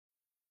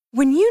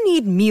When you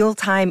need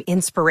mealtime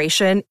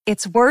inspiration,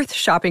 it's worth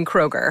shopping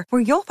Kroger,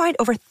 where you'll find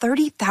over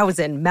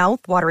 30,000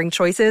 mouth-watering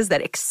choices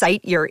that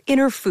excite your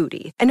inner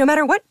foodie. And no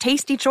matter what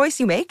tasty choice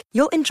you make,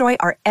 you'll enjoy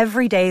our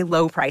everyday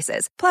low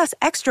prices, plus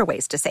extra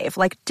ways to save,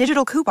 like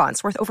digital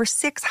coupons worth over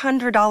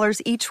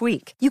 $600 each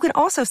week. You can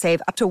also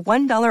save up to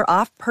 $1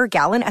 off per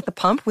gallon at the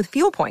pump with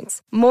fuel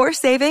points. More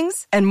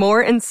savings and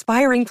more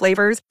inspiring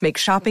flavors make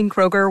shopping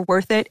Kroger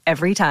worth it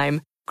every time.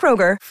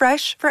 Kroger,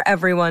 fresh for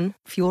everyone.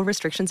 Fuel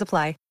restrictions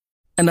apply.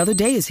 Another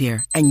day is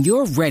here, and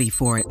you're ready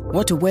for it.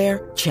 What to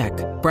wear? Check.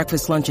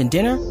 Breakfast, lunch, and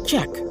dinner?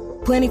 Check.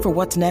 Planning for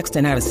what's next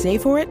and how to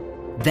save for it?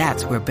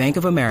 That's where Bank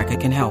of America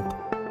can help.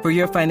 For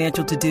your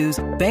financial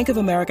to-dos, Bank of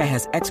America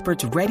has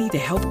experts ready to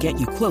help get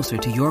you closer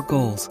to your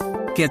goals.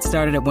 Get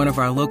started at one of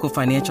our local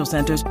financial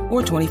centers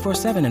or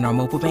 24/7 in our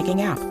mobile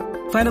banking app.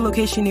 Find a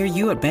location near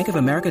you at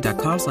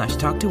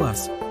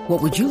bankofamerica.com/talktous.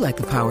 What would you like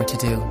the power to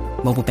do?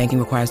 Mobile banking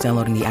requires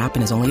downloading the app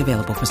and is only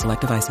available for select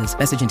devices.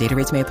 Message and data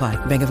rates may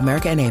apply. Bank of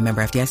America N.A.,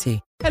 member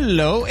FDIC.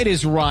 Hello, it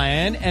is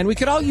Ryan, and we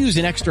could all use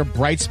an extra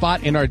bright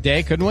spot in our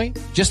day, couldn't we?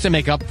 Just to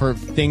make up for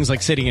things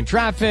like sitting in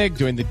traffic,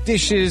 doing the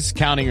dishes,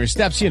 counting your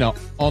steps,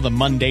 all the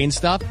mundane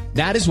stuff.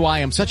 That is why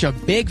I'm such a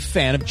big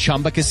fan of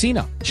Chumba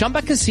Casino.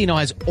 Chumba Casino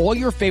has all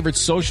your favorite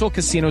social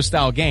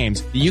casino-style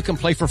games that you can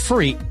play for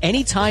free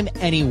anytime,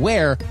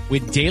 anywhere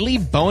with daily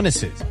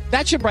bonuses.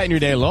 That should brighten your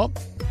day a little.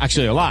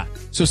 Actually, a lot.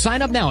 So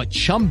sign up now at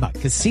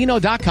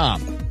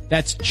ChumbaCasino.com.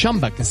 That's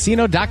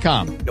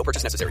ChumbaCasino.com. No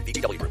purchase necessary.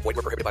 VGW Group. Void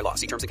where prohibited by law.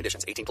 See terms and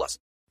conditions. 18+.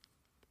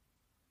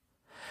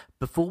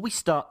 Before we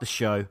start the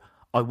show,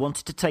 I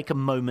wanted to take a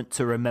moment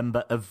to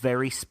remember a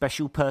very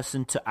special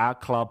person to our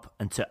club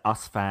and to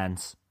us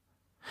fans.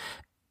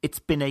 It's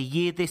been a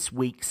year this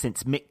week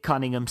since Mick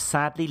Cunningham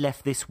sadly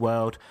left this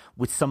world,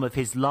 with some of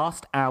his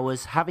last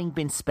hours having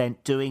been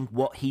spent doing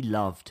what he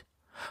loved,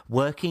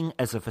 working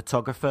as a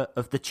photographer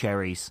of the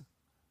Cherries.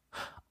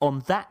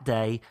 On that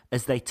day,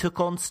 as they took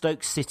on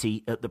Stoke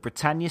City at the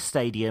Britannia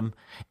Stadium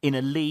in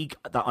a league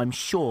that I'm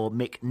sure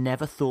Mick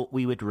never thought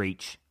we would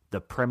reach, the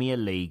Premier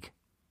League.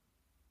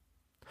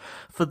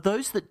 For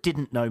those that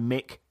didn't know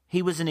Mick,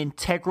 he was an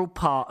integral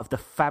part of the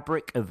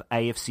fabric of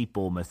AFC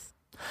Bournemouth.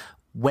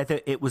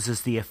 Whether it was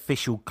as the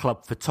official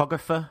club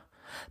photographer,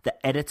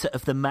 the editor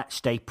of the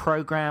Matchday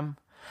programme,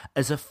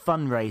 as a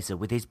fundraiser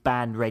with his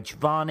band Reg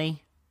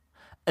Varney,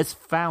 as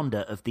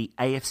founder of the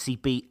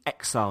AFCB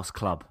Exiles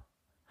Club,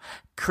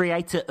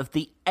 creator of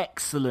the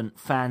excellent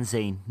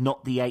fanzine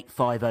Not the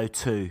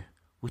 8502,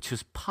 which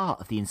was part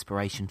of the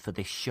inspiration for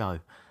this show,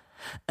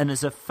 and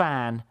as a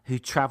fan who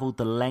travelled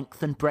the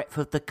length and breadth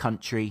of the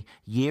country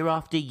year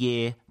after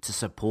year to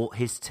support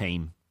his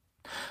team.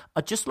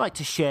 I'd just like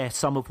to share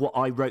some of what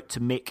I wrote to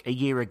Mick a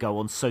year ago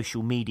on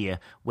social media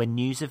when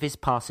news of his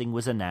passing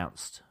was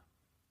announced.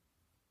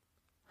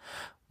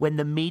 When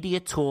the media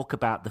talk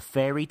about the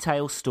fairy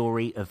tale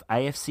story of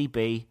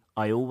AFCB,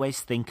 I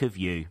always think of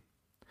you.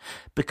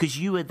 Because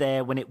you were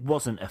there when it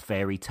wasn't a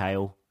fairy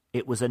tale,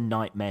 it was a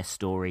nightmare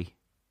story.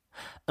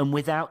 And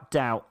without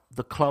doubt,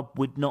 the club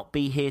would not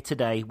be here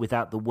today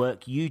without the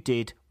work you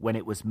did when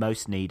it was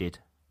most needed.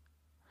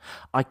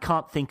 I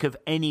can't think of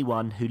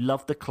anyone who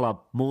loved the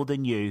club more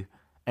than you,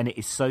 and it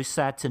is so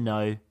sad to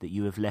know that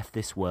you have left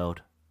this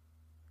world.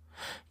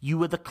 You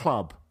were the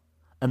club,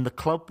 and the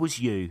club was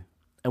you,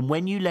 and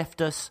when you left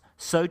us,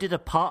 so did a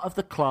part of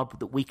the club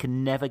that we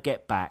can never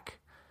get back.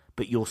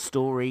 But your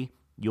story,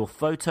 your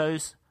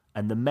photos,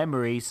 and the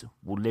memories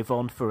will live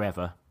on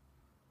forever.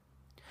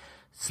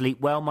 Sleep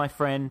well, my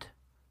friend,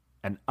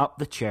 and up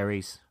the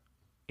cherries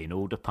in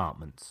all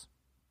departments.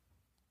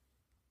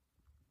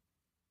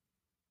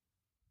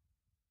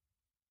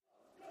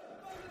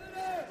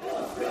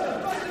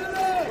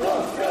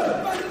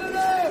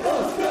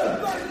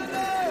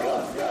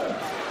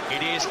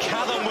 It is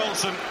Callum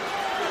Wilson.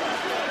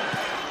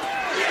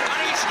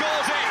 And he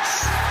scores it!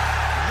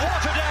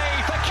 What a day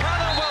for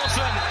Callum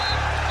Wilson!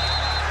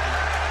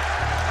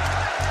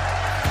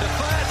 The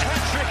first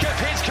hat-trick of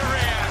his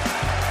career.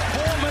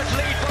 Bournemouth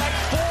lead by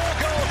 4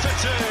 goals to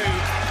 2.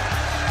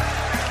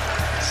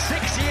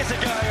 6 years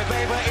ago,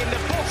 they were in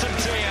the bottom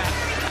tier,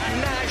 and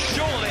now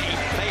surely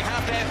they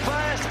have their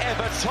first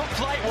ever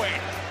top-flight win.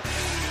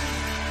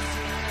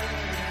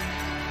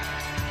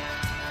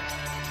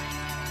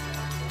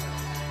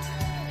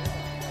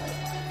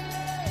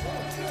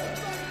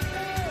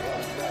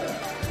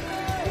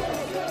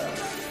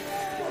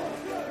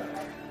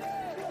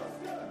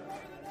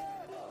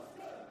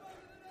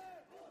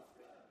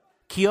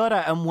 Kia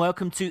ora and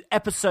welcome to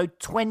episode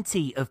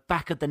 20 of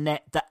Back of the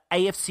Net, the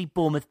AFC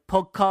Bournemouth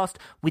podcast,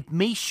 with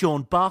me,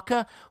 Sean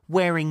Barker,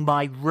 wearing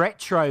my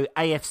retro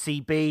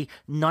AFCB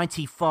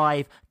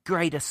 95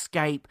 Great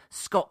Escape,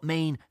 Scott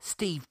Mean,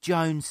 Steve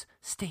Jones,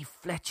 Steve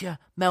Fletcher,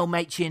 Mel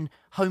Machin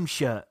home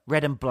shirt,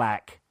 red and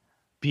black.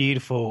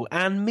 Beautiful.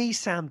 And me,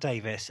 Sam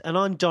Davis, and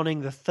I'm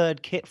donning the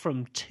third kit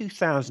from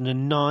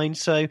 2009,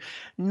 so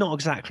not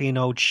exactly an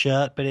old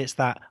shirt, but it's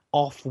that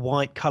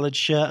off-white coloured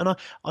shirt, and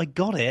I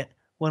got it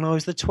when I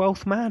was the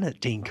 12th man at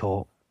Dean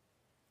Court.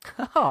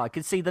 Oh, I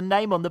can see the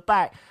name on the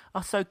back.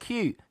 Oh, so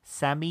cute.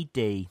 Sammy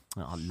D.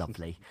 Oh,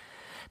 lovely.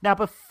 Now,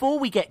 before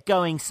we get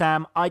going,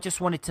 Sam, I just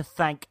wanted to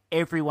thank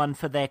everyone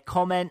for their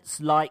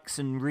comments, likes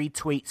and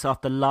retweets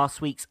after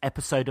last week's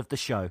episode of the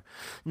show.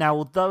 Now,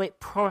 although it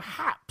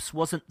perhaps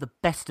wasn't the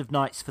best of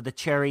nights for the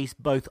Cherries,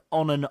 both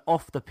on and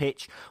off the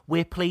pitch,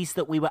 we're pleased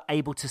that we were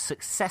able to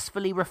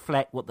successfully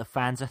reflect what the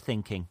fans are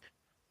thinking.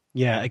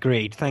 Yeah,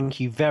 agreed. Thank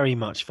you very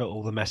much for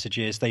all the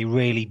messages. They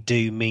really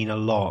do mean a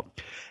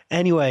lot.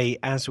 Anyway,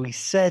 as we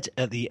said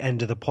at the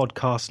end of the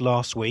podcast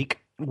last week,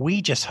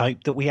 we just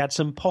hoped that we had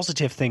some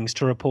positive things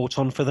to report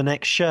on for the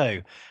next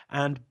show.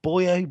 And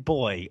boy, oh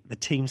boy, the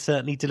team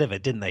certainly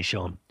delivered, didn't they,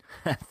 Sean?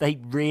 They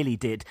really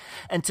did.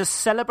 And to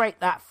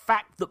celebrate that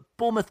fact that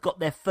Bournemouth got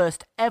their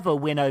first ever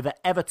win over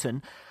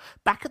Everton,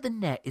 Back at the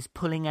Net is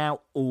pulling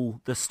out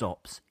all the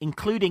stops,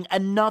 including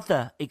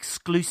another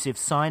exclusive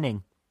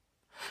signing.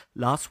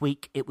 Last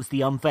week, it was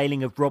the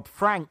unveiling of Rob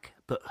Frank,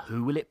 but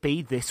who will it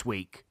be this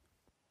week?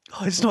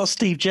 Oh, it's not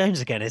Steve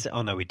Jones again, is it?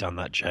 Oh, no, we've done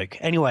that joke.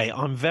 Anyway,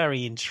 I'm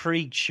very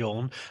intrigued,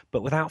 Sean,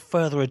 but without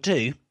further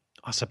ado,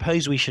 I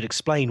suppose we should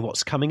explain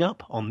what's coming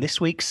up on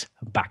this week's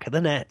Back of the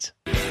Net.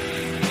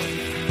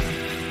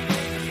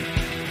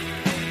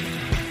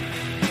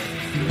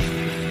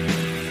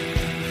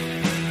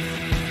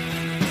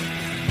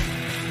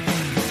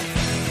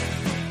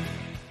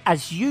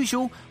 As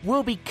usual,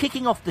 we'll be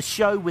kicking off the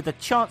show with a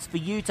chance for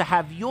you to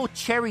have your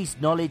Cherries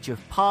knowledge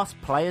of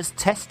past players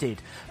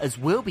tested, as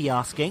we'll be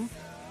asking,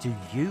 do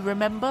you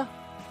remember?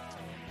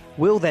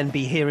 We'll then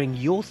be hearing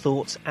your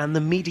thoughts and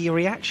the media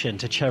reaction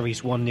to Cherries'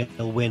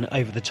 1-0 win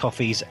over the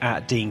Toffees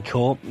at Dean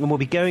Court, and we'll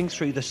be going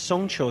through the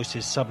song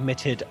choices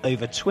submitted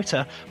over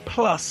Twitter,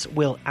 plus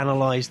we'll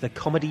analyse the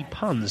comedy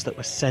puns that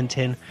were sent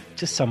in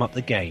to sum up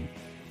the game.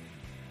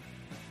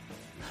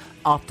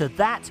 After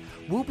that,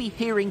 we'll be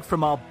hearing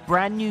from our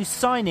brand new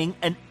signing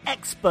and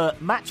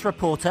expert match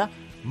reporter,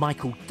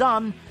 Michael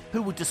Dunn,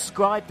 who will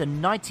describe the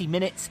 90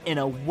 minutes in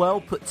a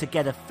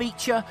well-put-together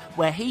feature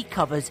where he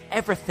covers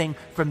everything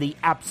from the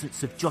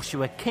absence of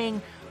Joshua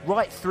King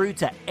right through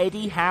to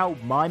Eddie Howe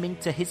miming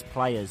to his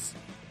players.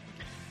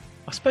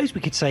 I suppose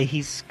we could say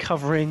he's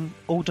covering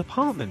all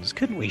departments,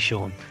 couldn't we,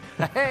 Sean?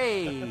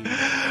 Hey!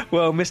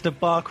 Well, Mr.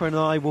 Barker and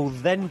I will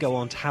then go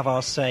on to have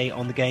our say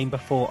on the game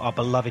before our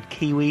beloved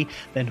Kiwi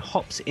then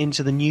hops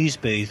into the news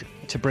booth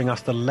to bring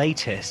us the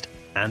latest,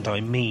 and I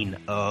mean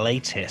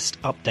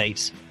latest,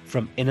 updates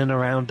from in and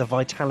around the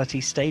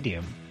Vitality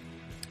Stadium.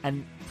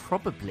 And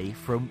probably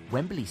from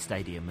Wembley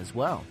Stadium as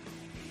well.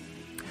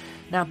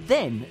 Now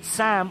then,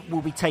 Sam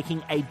will be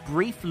taking a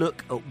brief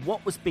look at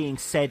what was being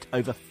said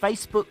over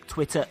Facebook,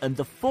 Twitter and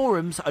the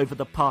forums over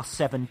the past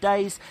 7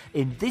 days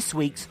in this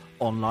week's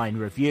online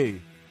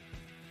review.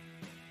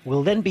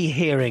 We'll then be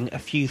hearing a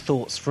few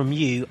thoughts from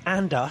you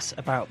and us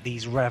about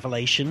these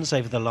revelations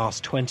over the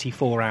last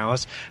 24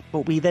 hours,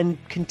 but we then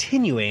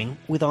continuing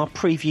with our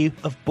preview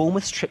of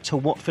Bournemouth's trip to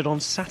Watford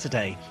on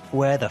Saturday,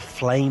 where the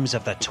flames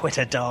of the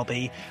Twitter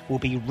derby will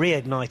be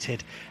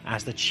reignited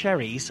as the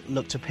Cherries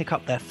look to pick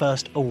up their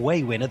first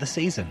away win of the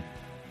season.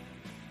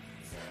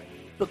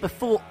 But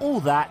before all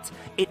that,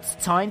 it's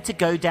time to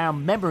go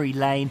down memory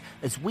lane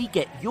as we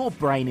get your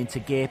brain into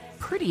gear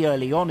pretty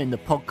early on in the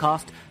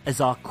podcast as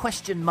our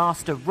question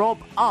master Rob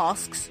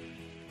asks,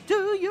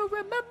 do you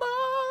remember?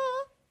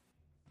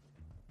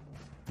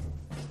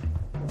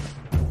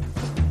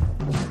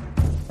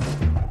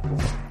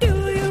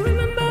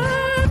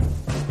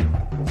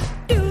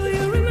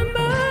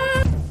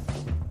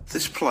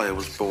 This player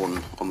was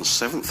born on the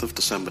 7th of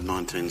December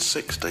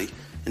 1960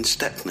 in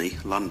Stepney,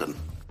 London.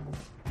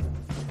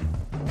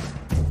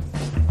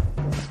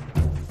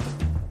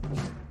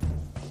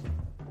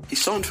 He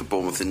signed for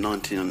Bournemouth in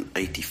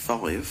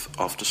 1985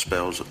 after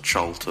spells at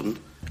Charlton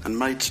and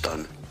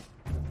Maidstone.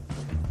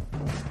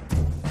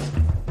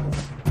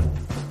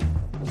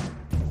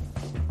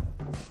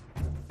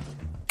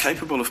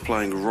 Capable of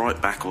playing right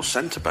back or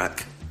centre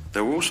back,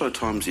 there were also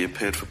times he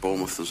appeared for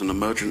Bournemouth as an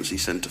emergency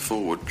centre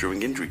forward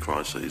during injury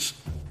crises.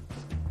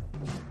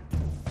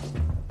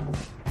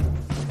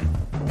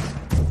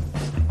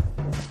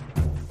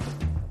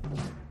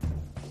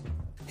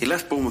 He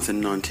left Bournemouth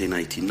in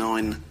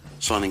 1989,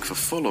 signing for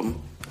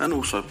Fulham, and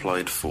also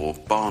played for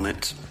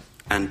Barnet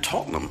and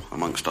Tottenham,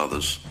 amongst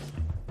others.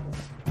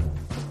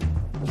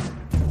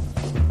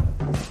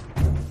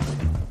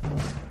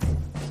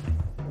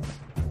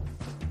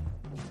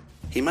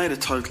 He made a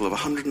total of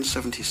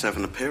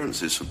 177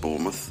 appearances for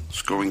Bournemouth,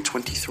 scoring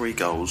 23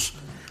 goals,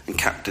 and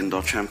captained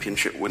our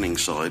championship winning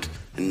side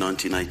in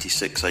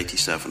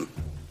 1986-87.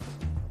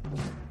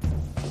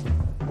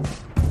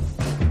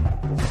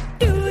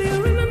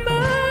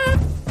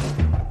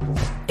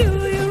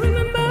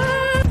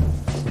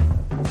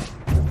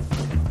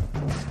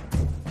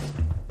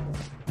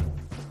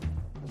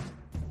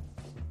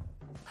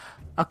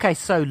 Okay,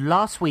 so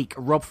last week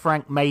Rob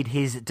Frank made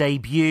his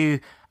debut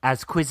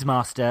as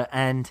Quizmaster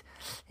and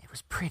it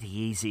was pretty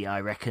easy,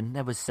 I reckon.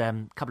 There was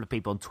a couple of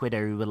people on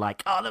Twitter who were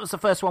like, oh, that was the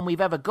first one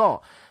we've ever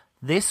got.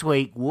 This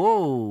week,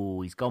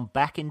 whoa, he's gone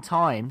back in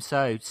time.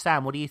 So,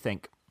 Sam, what do you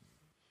think?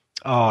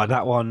 Oh,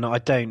 that one, I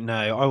don't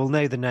know. I will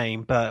know the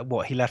name, but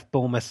he left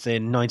Bournemouth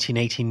in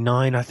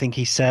 1989, I think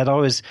he said. I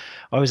was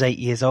 8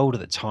 years old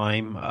at the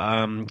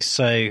time.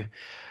 So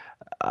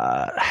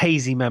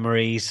hazy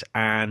memories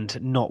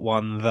and not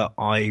one that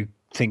I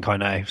think I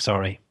know.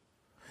 Sorry.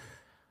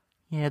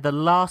 Yeah, the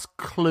last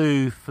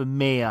clue for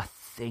me, I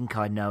think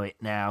I know it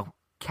now.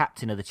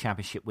 Captain of the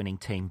championship winning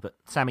team. But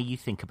Sammy, you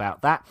think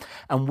about that.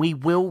 And we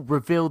will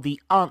reveal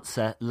the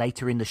answer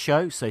later in the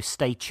show, so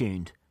stay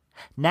tuned.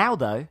 Now,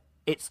 though,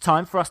 it's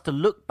time for us to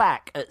look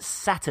back at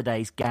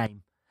Saturday's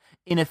game.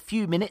 In a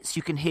few minutes,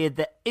 you can hear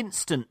the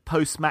instant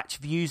post-match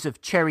views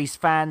of Cherries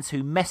fans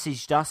who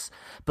messaged us.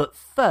 But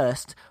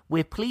first,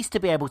 we're pleased to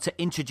be able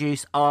to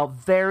introduce our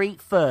very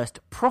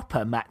first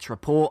proper match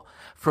report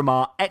from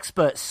our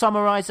expert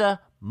summariser,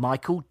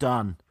 Michael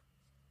Dunn.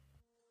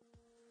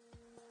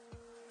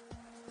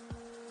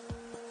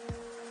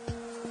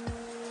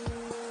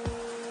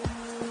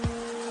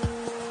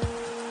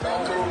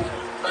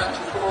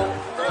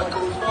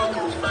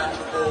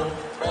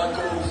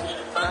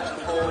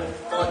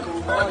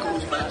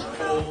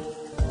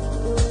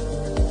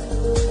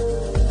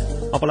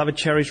 Our beloved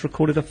Cherries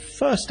recorded a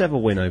first ever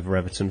win over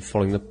Everton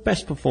following the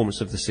best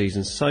performance of the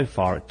season so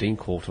far at Dean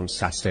Court on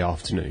Saturday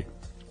afternoon.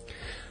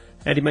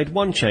 Eddie made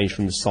one change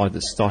from the side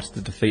that started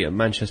the defeat at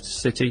Manchester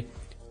City,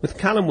 with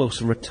Callum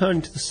Wilson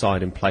returning to the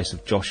side in place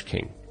of Josh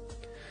King.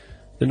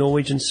 The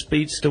Norwegian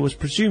speedster was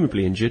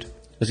presumably injured,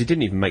 as he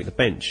didn't even make the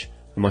bench,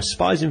 and my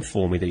spies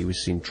informed me that he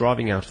was seen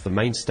driving out of the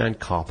main stand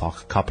car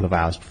park a couple of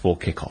hours before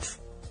kick-off.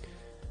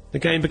 The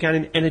game began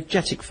in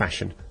energetic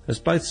fashion as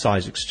both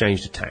sides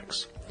exchanged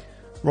attacks.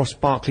 Ross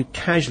Barkley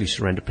casually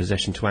surrendered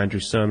possession to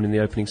Andrew Sermon in the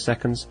opening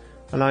seconds,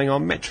 allowing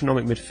our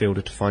metronomic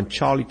midfielder to find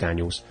Charlie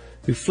Daniels,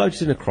 who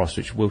floated in a cross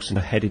which Wilson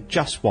had headed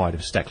just wide of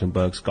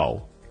Stecklenburg's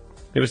goal.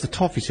 It was the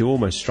Toffees who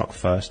almost struck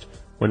first,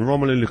 when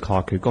Romelu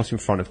Lukaku got in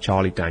front of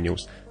Charlie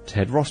Daniels to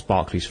head Ross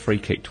Barkley's free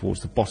kick towards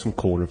the bottom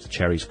corner of the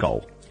Cherries'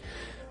 goal.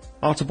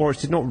 Artur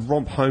Boruc did not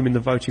romp home in the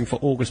voting for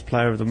August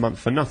Player of the Month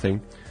for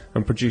nothing,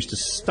 and produced a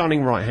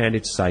stunning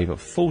right-handed save at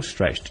full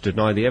stretch to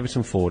deny the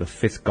Everton forward a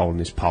fifth goal in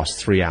his past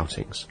 3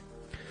 outings.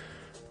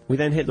 We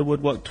then hit the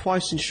woodwork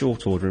twice in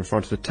short order in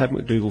front of the Ted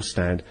McDougall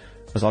stand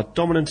as our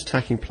dominant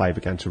attacking play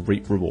began to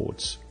reap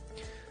rewards.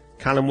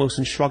 Callum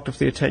Wilson shrugged off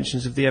the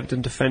attentions of the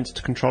Everton defence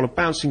to control a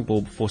bouncing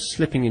ball before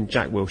slipping in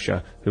Jack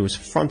Wilshere, who was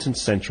front and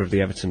centre of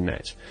the Everton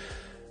net.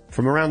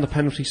 From around the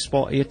penalty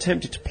spot, he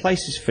attempted to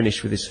place his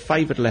finish with his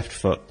favoured left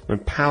foot when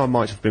power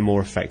might have been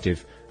more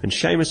effective, and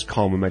Seamus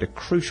Coleman made a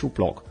crucial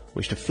block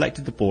which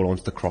deflected the ball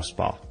onto the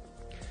crossbar.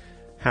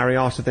 Harry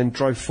Arter then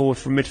drove forward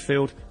from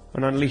midfield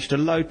and unleashed a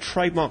low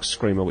trademark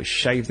screamer which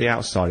shaved the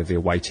outside of the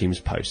away team's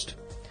post.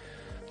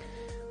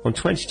 On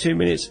 22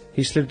 minutes,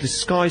 he slid a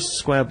disguised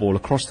square ball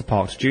across the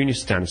park to Junior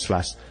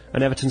Stanislas,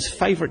 and Everton's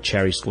favourite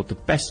Cherry scored the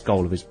best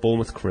goal of his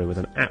Bournemouth career with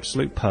an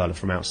absolute perler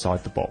from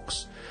outside the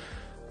box.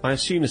 I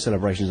assume the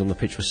celebrations on the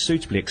pitch were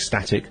suitably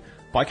ecstatic,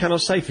 but I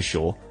cannot say for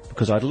sure,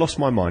 because I had lost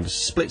my mind a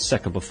split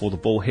second before the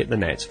ball hit the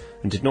net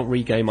and did not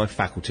regain my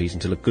faculties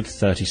until a good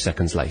 30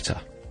 seconds later.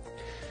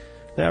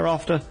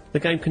 Thereafter, the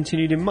game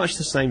continued in much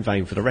the same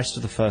vein for the rest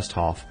of the first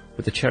half,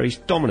 with the Cherries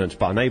dominant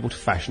but unable to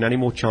fashion any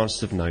more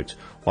chances of note,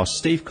 while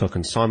Steve Cook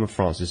and Simon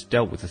Francis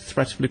dealt with the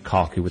threat of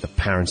Lukaku with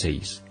apparent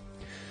ease.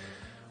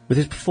 With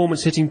his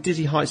performance hitting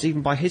dizzy heights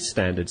even by his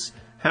standards,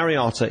 Harry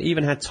Arter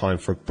even had time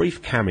for a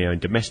brief cameo in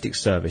domestic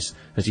service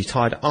as he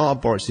tied Artur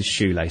Boric's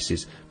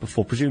shoelaces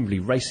before presumably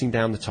racing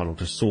down the tunnel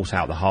to sort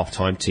out the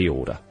half-time tea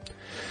order.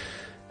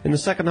 In the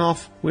second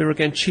half, we were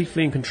again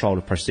chiefly in control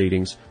of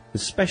proceedings,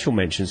 with special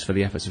mentions for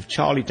the efforts of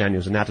Charlie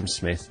Daniels and Adam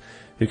Smith,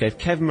 who gave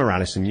Kevin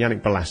Morales and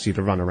Yannick Bolasie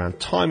the run around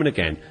time and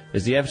again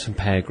as the Everton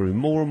pair grew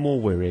more and more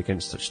weary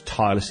against such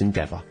tireless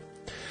endeavour.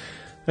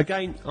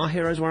 Again, our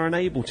heroes were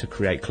unable to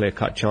create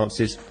clear-cut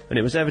chances, and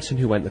it was Everton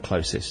who went the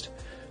closest.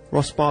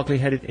 Ross Barkley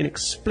headed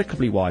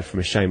inexplicably wide from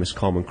a Seamus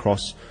Coleman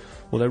cross,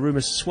 although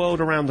rumours swirled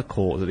around the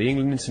court that the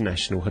England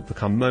international had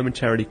become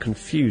momentarily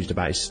confused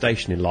about his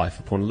station in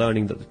life upon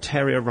learning that the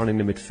terrier running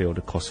the midfield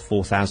had cost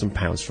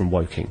 £4,000 from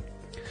Woking.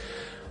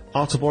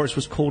 Artur Boruc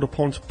was called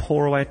upon to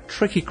pour away a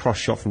tricky cross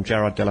shot from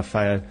Gerard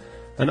Deulofeu,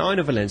 and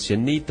Aina Valencia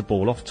kneed the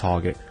ball off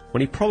target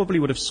when he probably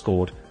would have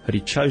scored had he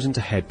chosen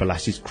to head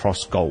Bolasie's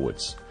cross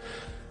goalwards.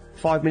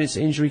 5 minutes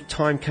injury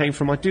time came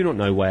from I do not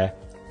know where,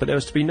 but there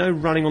was to be no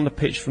running on the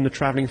pitch from the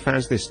travelling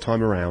fans this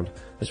time around,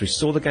 as we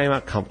saw the game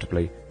out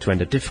comfortably to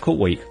end a difficult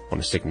week on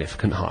a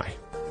significant high.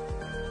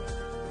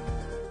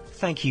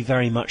 Thank you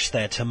very much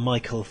there to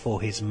Michael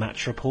for his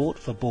match report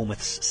for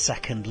Bournemouth's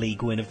second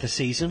league win of the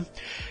season.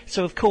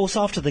 So of course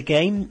after the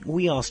game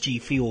we asked you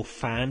for your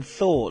fan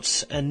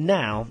thoughts, and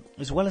now,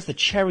 as well as the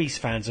Cherries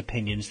fans'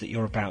 opinions that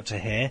you're about to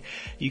hear,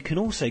 you can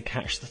also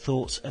catch the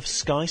thoughts of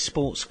Sky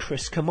Sports'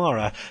 Chris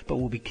Kamara, but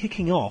we'll be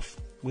kicking off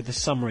with a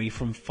summary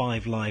from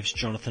 5 Live's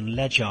Jonathan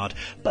Ledyard.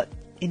 But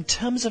in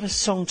terms of a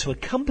song to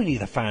accompany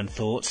the fan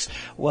thoughts,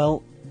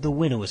 well, the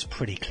winner was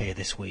pretty clear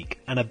this week,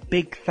 and a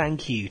big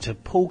thank you to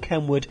Paul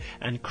Kenwood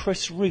and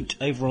Chris Root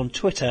over on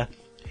Twitter,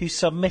 who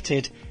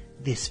submitted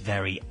this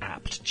very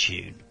apt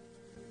tune.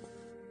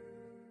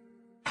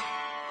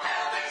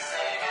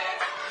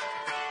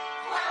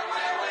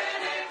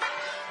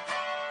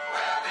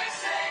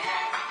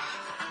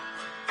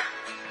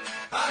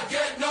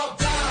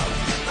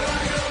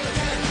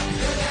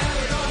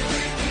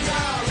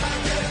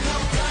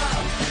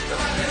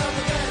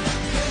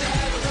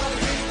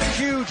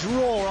 huge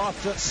roar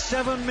after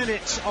 7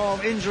 minutes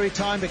of injury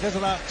time because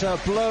of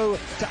that blow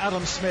to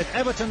Adam Smith.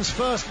 Everton's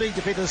first league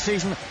defeat of the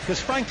season, because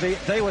frankly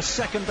they were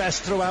second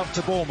best throughout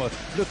to Bournemouth.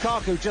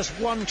 Lukaku just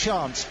one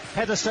chance,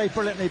 header saved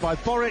brilliantly by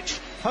Boric.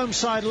 Home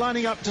side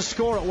lining up to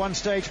score at one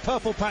stage.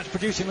 Purple Patch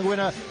producing the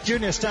winner.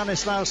 Junior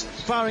Stanislaus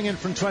firing in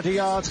from 20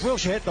 yards.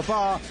 Wilshere hit the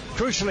bar.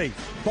 Crucially,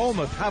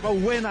 Bournemouth have a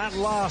win at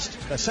last.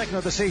 Their second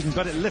of the season,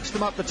 but it lifts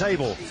them up the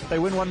table. They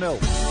win 1-0.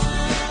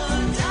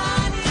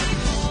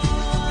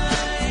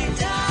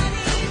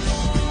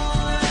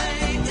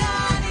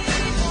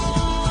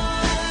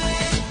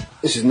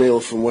 This is Neil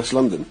from West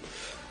London.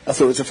 I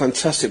thought it was a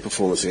fantastic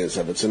performance against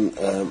Everton.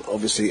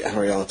 Obviously,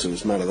 Harry Arter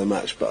was man of the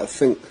match, but I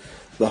think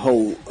the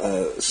whole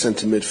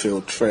centre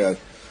midfield trio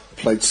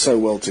played so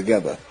well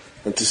together.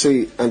 And to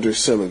see Andrew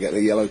Surman getting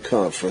a yellow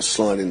card for a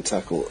sliding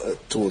tackle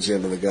towards the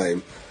end of the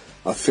game,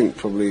 I think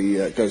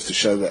probably goes to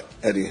show that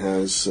Eddie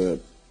has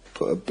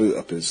put a boot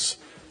up his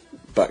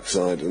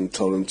backside and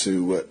told him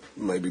to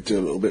maybe do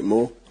a little bit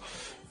more.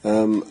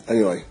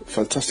 Anyway,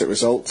 fantastic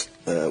result.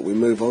 We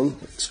move on.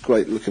 It's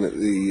great looking at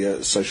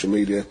the social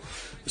media,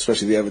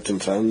 especially the Everton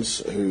fans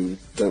who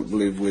don't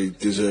believe we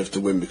deserve to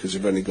win because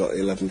we've only got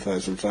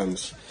 11,000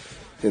 fans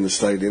in the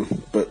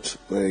stadium. But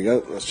there you go,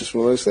 that's just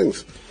one of those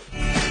things.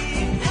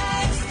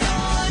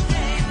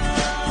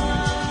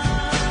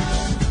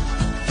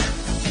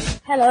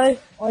 Hello,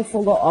 I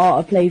forgot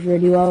Arter played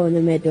really well in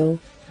the middle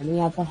and he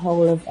had the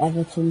whole of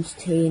Everton's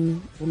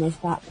team in his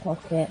back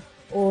pocket.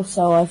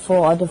 Also, I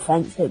thought our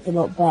defence looked a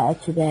lot better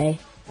today.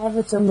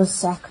 Everton was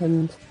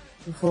second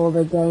before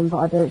the game, but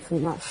I don't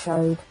think that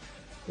showed.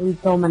 We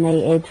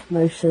dominated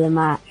most of the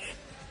match.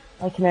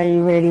 I can only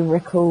really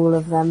recall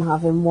of them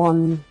having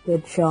one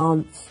good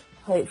chance.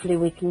 Hopefully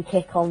we can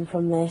kick on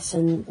from this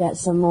and get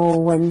some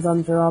more wins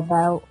under our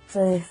belt.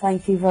 So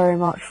thank you very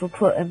much for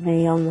putting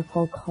me on the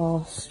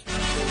podcast.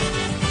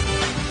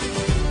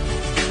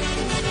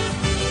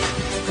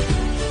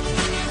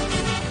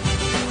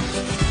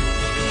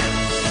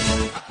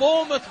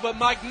 Bournemouth were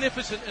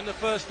magnificent in the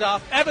first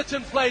half.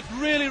 Everton played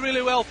really,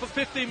 really well for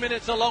 15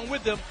 minutes along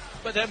with them,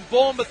 but then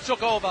Bournemouth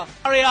took over.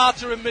 Harry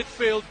Arter in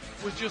midfield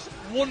was just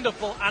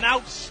wonderful and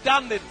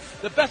outstanding.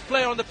 The best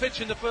player on the pitch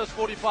in the first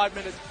 45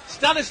 minutes.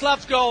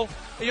 Stanislav's goal,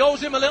 he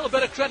owes him a little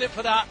bit of credit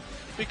for that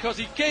because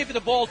he gave the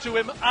ball to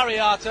him,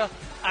 Harry Arter,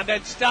 and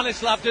then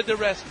Stanislav did the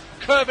rest,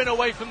 curving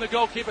away from the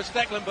goalkeeper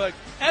Stecklenburg.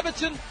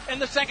 Everton in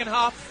the second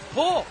half,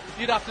 poor,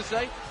 you'd have to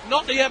say.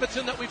 Not the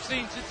Everton that we've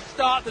seen since the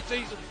start of the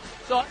season.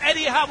 So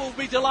Eddie Howe will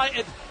be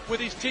delighted with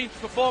his team's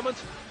performance,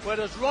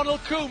 whereas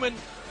Ronald Koeman,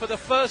 for the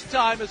first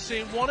time, has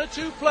seen one or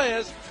two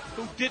players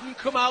who didn't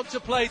come out to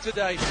play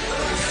today.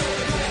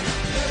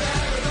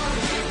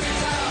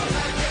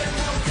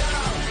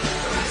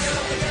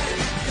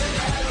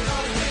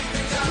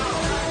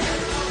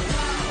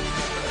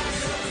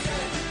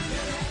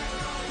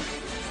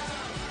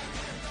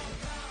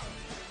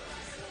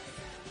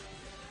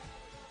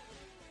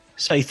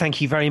 So thank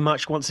you very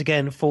much once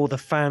again for the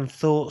fan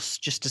thoughts.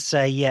 Just to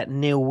say,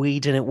 Neil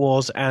Whedon it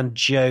was and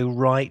Joe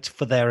Wright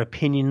for their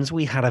opinions.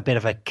 We had a bit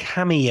of a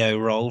cameo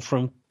role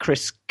from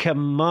Chris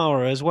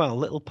Kamara as well.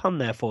 Little pun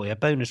there for you,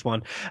 bonus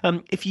one.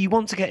 If you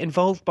want to get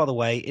involved, by the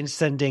way, in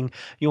sending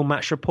your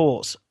match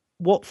reports,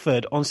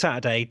 Watford on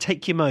Saturday,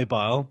 take your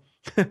mobile.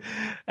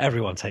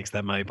 Everyone takes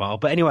their mobile.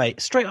 But anyway,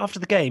 straight after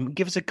the game,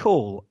 give us a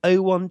call,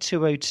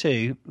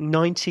 01202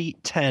 90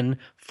 10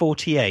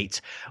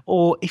 48.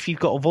 Or if you've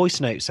got a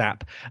voice notes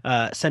app,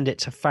 send it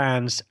to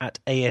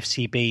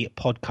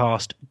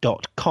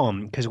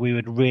fans@afcbpodcast.com because we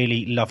would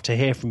really love to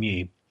hear from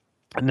you.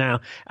 Now,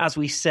 as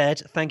we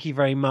said, thank you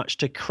very much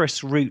to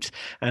Chris Root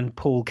and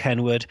Paul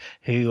Kenwood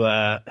who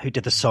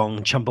did the song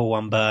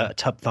Chumbawamba,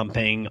 Tub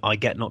Thumping, I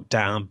Get Knocked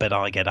Down, But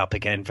I Get Up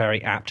Again.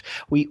 Very apt.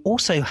 We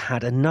also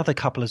had another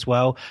couple as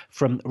well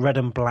from Red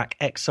and Black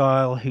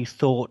Exile who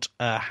thought,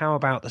 how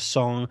about the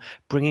song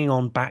Bringing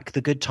On Back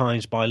the Good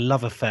Times by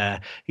Love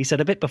Affair? He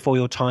said a bit before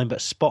your time,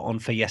 but spot on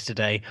for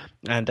yesterday.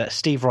 And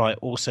Steve Wright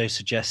also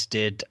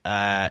suggested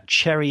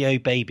Cherry O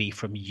Baby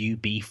from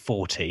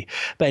UB40.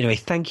 But anyway,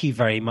 thank you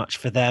very much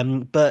for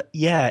them. But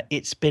yeah,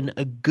 it's been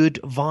a good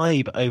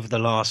vibe over the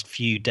last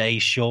few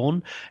days,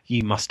 Sean.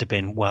 You must have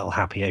been well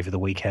happy over the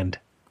weekend.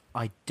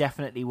 I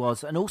definitely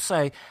was. And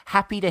also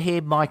happy to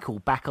hear Michael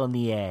back on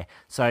the air.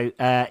 So,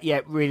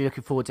 really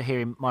looking forward to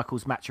hearing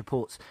Michael's match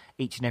reports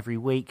each and every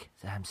week.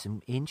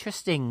 Some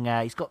interesting...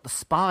 he's got the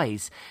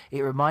spies.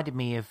 It reminded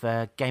me of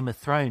Game of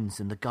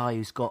Thrones and the guy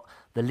who's got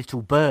the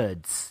little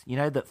birds,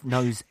 that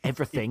knows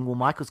everything. Well,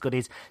 Michael's got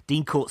his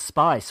Dean Court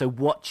spy, so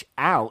watch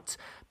out.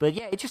 But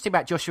yeah, interesting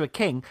about Joshua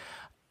King.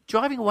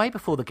 Driving away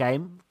before the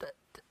game...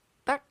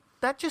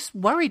 That just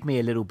worried me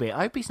a little bit. I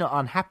hope he's not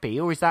unhappy,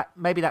 or is that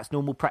maybe that's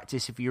normal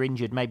practice if you're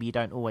injured? Maybe you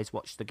don't always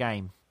watch the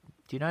game.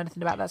 Do you know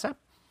anything about that, Sam?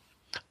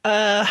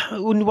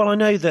 Well, I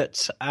know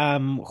that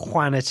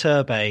Juan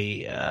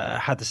Iturbe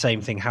had the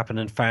same thing happen,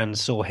 and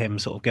fans saw him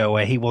sort of go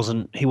away. He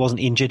wasn't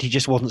injured; he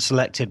just wasn't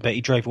selected, but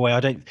he drove away. I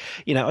don't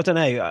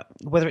know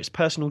whether it's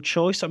personal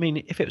choice. I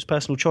mean, if it was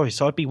personal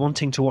choice, I'd be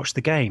wanting to watch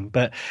the game.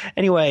 But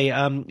anyway,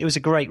 it was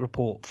a great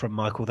report from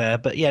Michael there.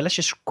 But yeah, let's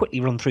just quickly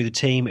run through the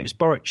team. It was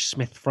Boric,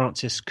 Smith,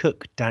 Francis,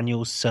 Cook,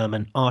 Daniels,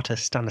 Sermon, Arter,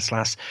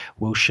 Stanislas,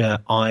 Wilshere,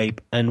 Ibe,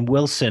 and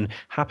Wilson.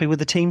 Happy with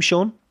the team,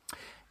 Sean?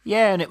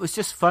 Yeah, and it was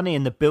just funny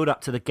in the build-up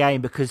to the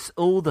game because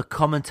all the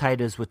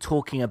commentators were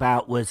talking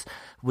about was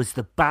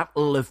the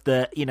battle of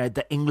the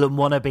England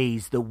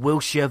wannabes, the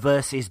Wilshere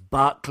versus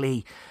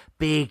Barkley,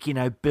 big,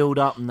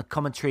 build-up, and the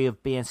commentary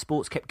of BN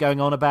Sports kept going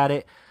on about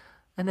it.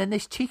 And then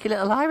this cheeky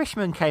little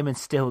Irishman came and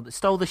stole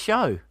the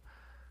show.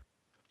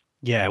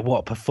 Yeah, what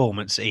a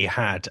performance he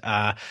had.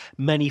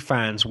 Many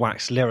fans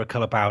waxed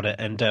lyrical about it,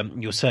 and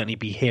you'll certainly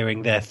be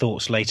hearing their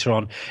thoughts later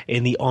on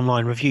in the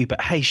online review. But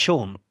hey,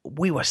 Sean,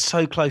 we were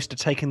so close to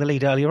taking the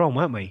lead earlier on,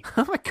 weren't we?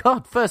 Oh my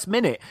God, first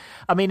minute.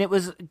 I mean, it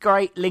was a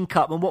great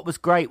link-up, and what was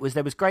great was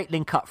there was great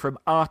link-up from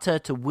Arter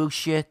to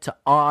Wilshere to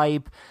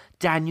Ibe,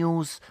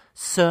 Daniels,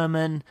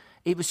 Sermon.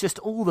 It was just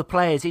all the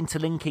players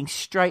interlinking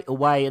straight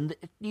away, and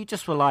you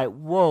just were like,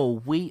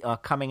 whoa, we are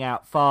coming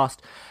out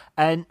fast.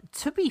 And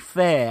to be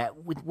fair,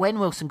 when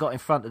Wilson got in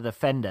front of the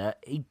defender,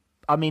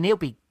 he'll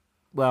be,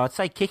 well, I'd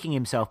say kicking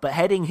himself, but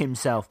heading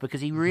himself,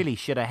 because he really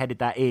should have headed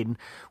that in,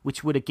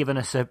 which would have given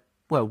us a,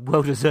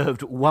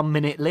 well-deserved 1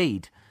 minute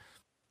lead.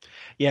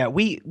 Yeah,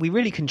 we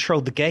really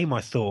controlled the game,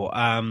 I thought.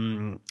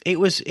 It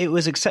was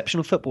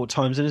exceptional football at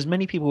times, and as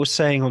many people were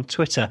saying on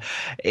Twitter,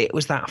 it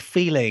was that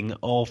feeling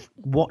of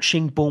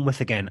watching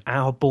Bournemouth again.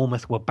 Our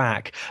Bournemouth were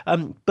back.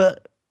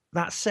 But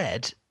that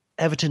said,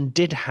 Everton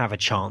did have a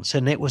chance,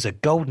 and it was a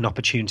golden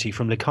opportunity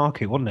from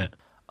Lukaku, wasn't it?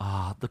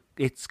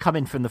 It's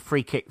coming from the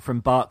free kick from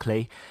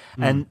Barkley,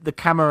 and the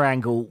camera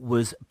angle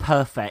was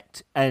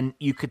perfect, and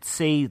you could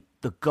see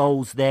the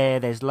goals there.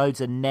 There's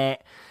loads of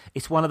net.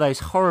 It's one of those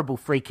horrible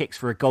free kicks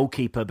for a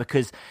goalkeeper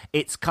because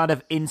it's kind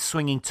of in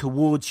swinging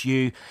towards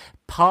you.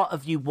 Part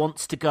of you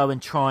wants to go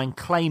and try and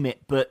claim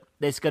it, but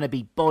there's going to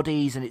be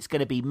bodies and it's going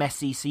to be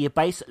messy, so you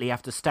basically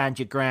have to stand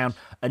your ground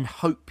and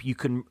hope you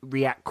can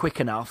react quick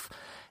enough.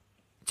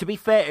 To be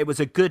fair, it was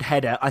a good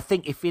header. I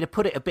think if he'd have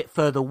put it a bit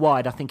further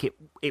wide, I think it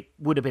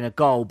would have been a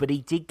goal, but he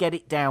did get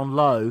it down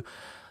low.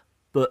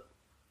 But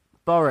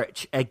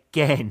Boric,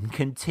 again,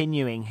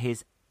 continuing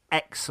his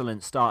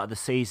excellent start of the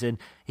season.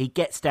 He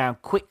gets down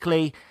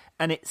quickly,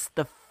 and it's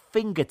the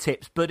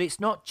fingertips, but it's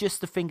not just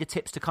the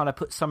fingertips to kind of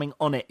put something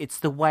on it. It's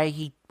the way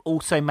he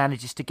also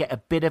manages to get a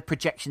bit of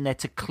projection there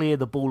to clear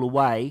the ball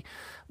away.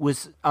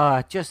 Was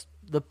just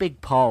the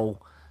big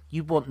pole.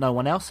 You want no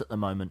one else at the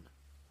moment.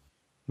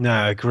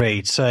 No,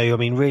 agreed. So, I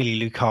mean, really,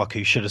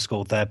 Lukaku should have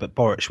scored there, but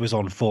Boric was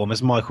on form.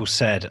 As Michael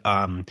said,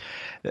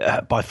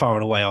 by far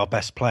and away our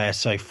best player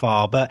so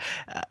far. But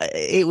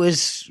it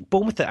was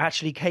Bournemouth that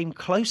actually came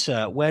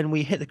closer when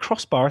we hit the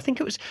crossbar. I think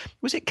it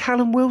was it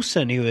Callum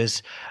Wilson who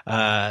was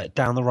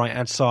down the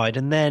right-hand side?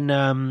 And then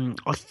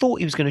I thought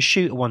he was going to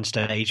shoot at one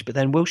stage, but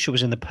then Wilshere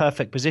was in the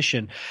perfect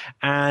position.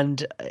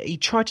 And he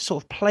tried to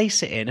sort of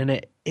place it in,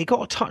 and it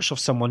got a touch off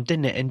someone,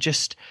 didn't it? And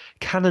just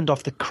cannoned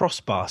off the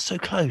crossbar. So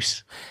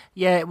close.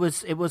 Yeah, it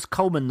was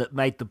Coleman that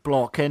made the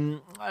block. And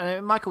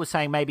Michael was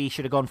saying maybe he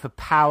should have gone for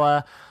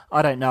power.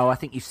 I don't know. I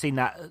think you've seen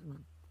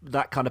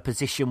that kind of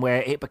position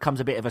where it becomes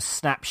a bit of a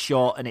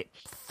snapshot and it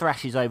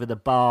thrashes over the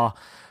bar.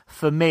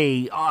 For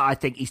me, I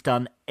think he's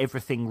done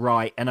everything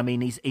right. And I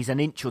mean, he's an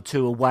inch or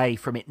two away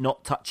from it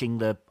not touching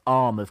the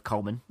arm of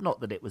Coleman.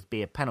 Not that it would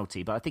be a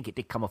penalty, but I think it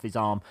did come off his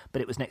arm,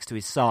 but it was next to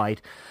his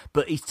side.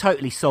 But he's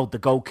totally sold the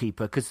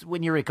goalkeeper, because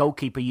when you're a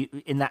goalkeeper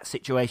in that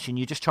situation,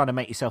 you're just trying to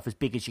make yourself as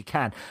big as you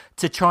can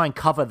to try and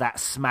cover that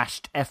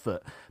smashed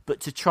effort. But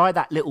to try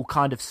that little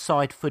kind of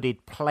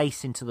side-footed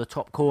place into the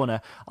top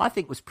corner, I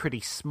think was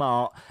pretty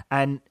smart.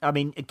 And, I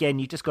mean, again,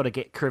 you just got to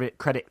get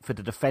credit for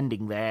the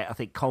defending there. I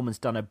think Coleman's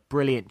done a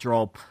brilliant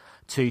job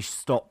to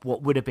stop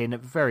what would have been a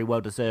very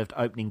well-deserved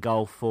opening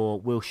goal for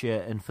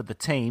Wilshere and for the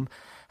team.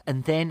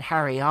 And then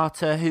Harry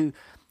Arter, who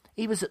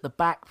he was at the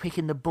back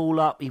picking the ball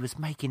up, he was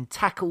making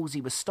tackles,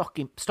 he was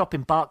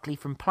stopping Barkley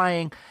from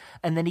playing,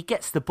 and then he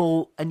gets the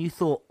ball and you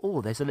thought, oh,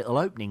 there's a little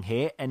opening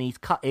here, and he's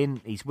cut in,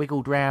 he's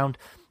wiggled round,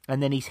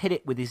 and then he's hit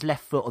it with his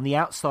left foot on the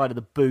outside of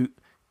the boot,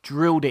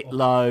 drilled it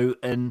low,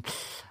 and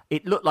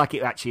it looked like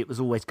it was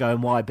always going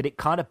wide, but it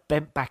kind of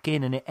bent back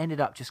in and it ended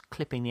up just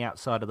clipping the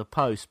outside of the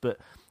post. But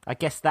I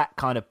guess that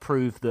kind of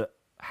proved that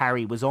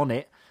Harry was on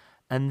it.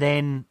 And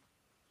then,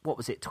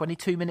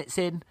 22 minutes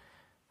in,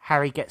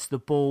 Harry gets the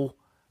ball,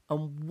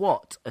 and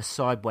what a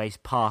sideways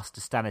pass to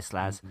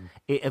Stanislas. Mm-hmm.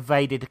 It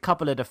evaded a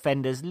couple of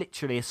defenders,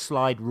 literally a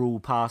slide rule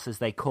pass as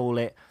they call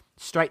it,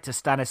 straight to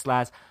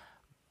Stanislas.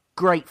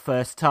 Great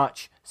first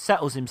touch,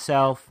 settles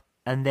himself,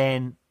 and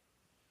then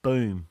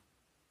boom,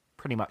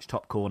 pretty much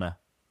top corner.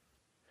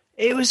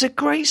 It was a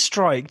great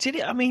strike. Did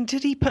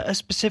he put a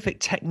specific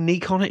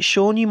technique on it,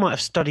 Sean? You might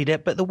have studied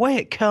it, but the way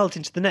it curled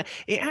into the net,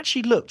 it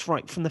actually looked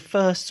right from the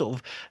first sort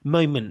of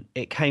moment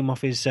it came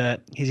off his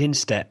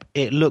instep.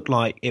 It looked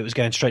like it was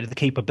going straight to the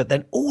keeper, but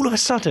then all of a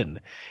sudden,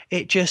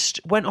 it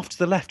just went off to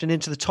the left and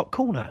into the top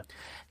corner.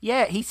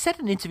 Yeah, he said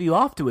in an interview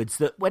afterwards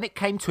that when it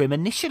came to him,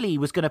 initially he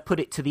was going to put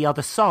it to the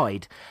other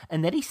side.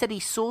 And then he said he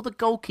saw the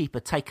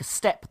goalkeeper take a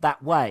step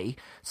that way.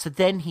 So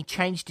then he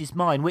changed his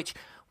mind, which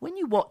when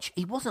you watch,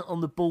 he wasn't on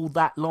the ball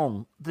that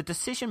long. The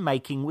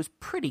decision-making was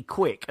pretty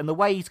quick. And the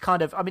way he's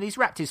he's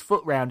wrapped his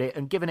foot around it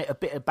and given it a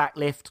bit of back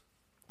lift.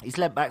 He's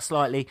leant back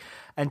slightly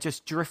and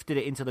just drifted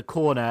it into the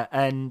corner.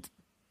 And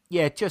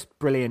yeah, just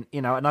brilliant,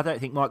 And I don't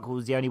think Michael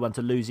was the only one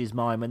to lose his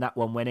mind when that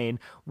one went in.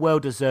 Well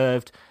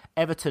deserved.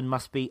 Everton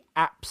must be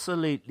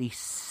absolutely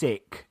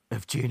sick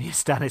of Junior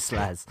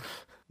Stanislas.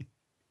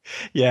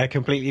 Yeah,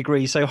 completely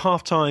agree. So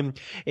half-time,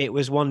 it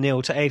was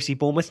 1-0 to AFC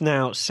Bournemouth.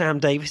 Now, Sam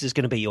Davis is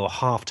going to be your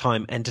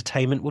half-time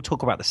entertainment. We'll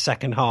talk about the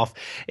second half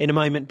in a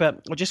moment,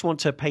 but I just want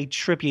to pay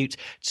tribute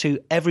to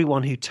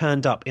everyone who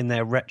turned up in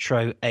their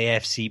retro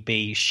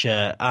AFCB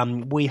shirt.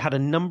 We had a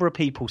number of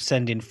people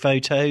send in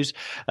photos.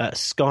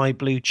 Sky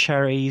Blue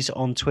Cherries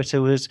on Twitter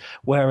was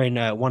wearing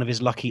one of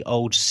his lucky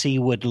old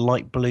Seawood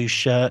light blue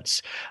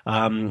shirts.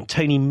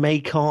 Tony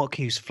Maycock,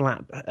 who's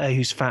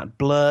Fat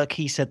Blurk,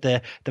 he said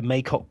the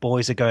Maycock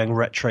boys are going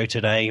retro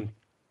today.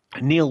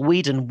 Neil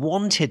Whedon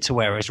wanted to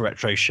wear his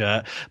retro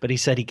shirt, but he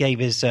said he gave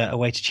his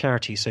away to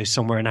charity. So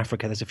somewhere in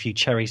Africa, there's a few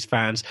Cherries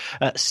fans.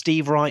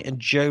 Steve Wright and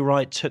Joe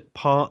Wright took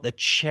part. The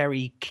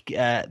Cherry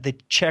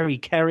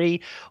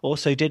Kerry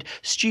also did.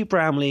 Stu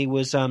Bramley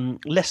was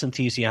less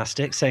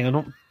enthusiastic,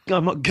 saying,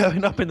 I'm not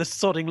going up in the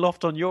sodding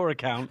loft on your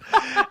account.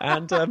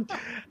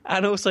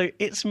 And also,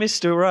 it's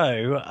Mr.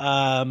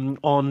 O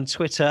on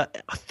Twitter.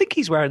 I think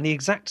he's wearing the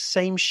exact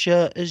same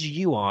shirt as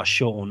you are,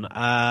 Sean.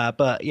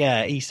 But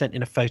yeah, he sent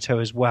in a photo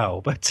as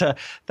well. But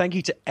thank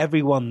you to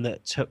everyone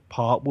that took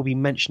part. We'll be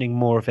mentioning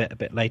more of it a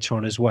bit later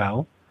on as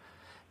well.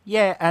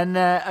 Yeah, and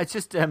it's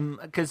just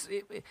because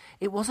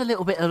it was a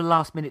little bit of a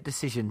last-minute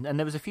decision, and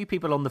there was a few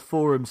people on the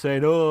forum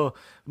saying,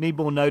 need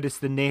more notice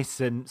than this,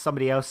 and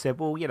somebody else said,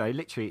 well,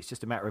 literally it's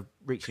just a matter of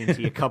reaching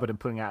into your cupboard and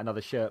pulling out another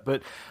shirt.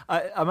 But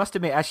I must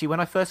admit, actually, when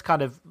I first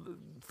kind of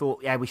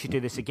thought, yeah, we should do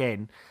this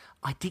again,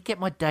 I did get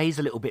my days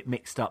a little bit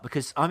mixed up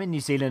because I'm in New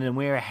Zealand and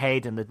we're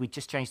ahead and we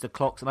just changed the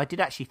clocks, and I did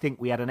actually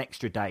think we had an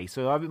extra day.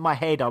 So in my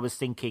head, I was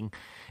thinking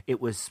it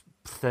was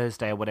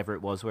Thursday or whatever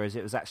it was, whereas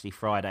it was actually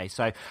Friday.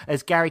 So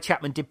as Gary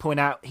Chapman did point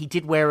out, he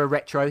did wear a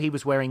retro. He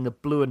was wearing the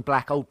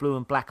old blue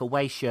and black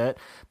away shirt,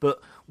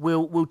 but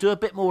we'll do a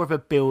bit more of a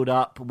build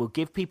up. We'll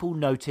give people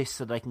notice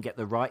so they can get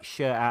the right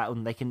shirt out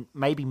and they can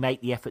maybe make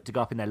the effort to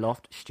go up in their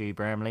loft, Stu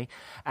Bramley,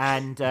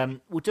 and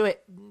we'll do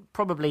it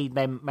probably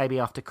then maybe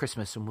after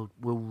Christmas, and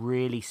we'll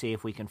really see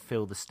if we can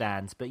fill the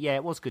stands. But yeah,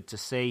 it was good to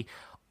see.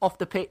 Off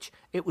the pitch,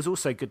 it was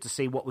also good to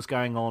see what was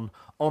going on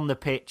the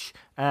pitch.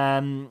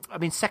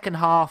 Second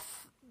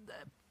half,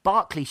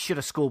 Barkley should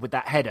have scored with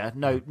that header.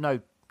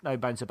 No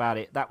bones about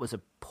it. That was a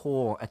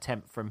poor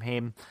attempt from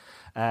him.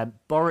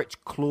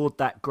 Boric clawed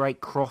that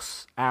great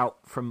cross out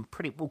from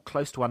pretty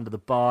close to under the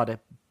bar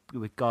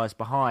with guys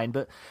behind.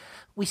 But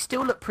we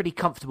still looked pretty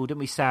comfortable, didn't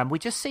we, Sam? We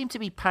just seemed to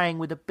be playing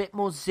with a bit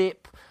more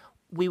zip.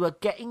 We were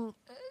getting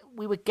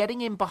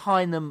in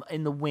behind them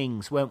in the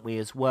wings, weren't we,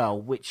 as well,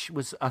 which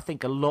was, I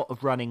think, a lot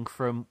of running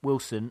from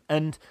Wilson.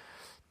 And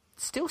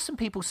still some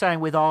people saying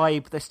with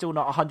Ibe, they're still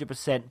not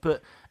 100%.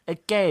 But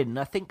again,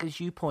 I think, as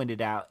you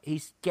pointed out,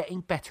 he's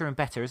getting better and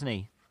better, isn't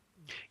he?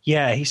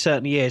 Yeah, he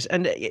certainly is.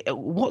 And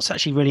what's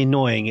actually really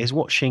annoying is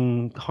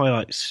watching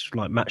highlights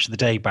like Match of the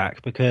Day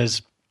back,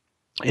 because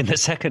in the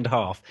second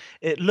half,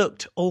 it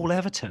looked all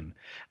Everton,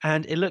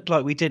 and it looked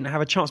like we didn't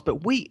have a chance.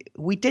 But we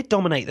did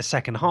dominate the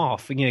second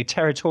half,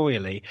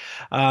 territorially,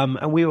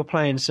 and we were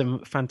playing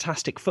some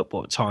fantastic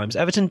football at times.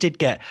 Everton did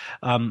get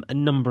a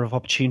number of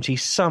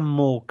opportunities, some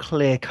more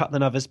clear-cut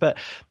than others. But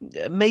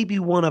maybe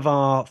one of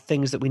our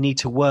things that we need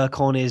to work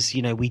on is,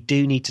 we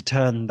do need to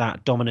turn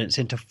that dominance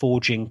into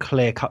forging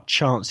clear-cut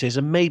chances.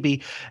 And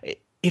maybe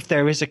if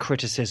there is a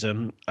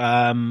criticism,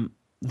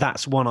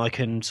 that's one I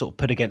can sort of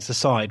put against the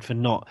side for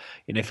not,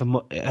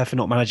 for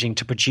not managing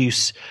to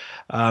produce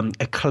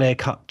a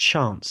clear-cut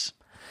chance.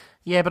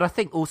 Yeah, but I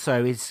think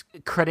also is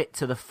credit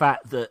to the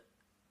fact that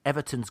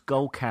Everton's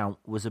goal count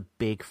was a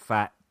big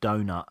fat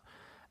donut.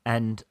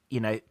 And,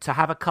 to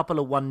have a couple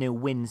of 1-0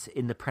 wins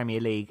in the Premier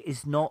League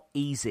is not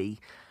easy,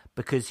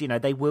 because,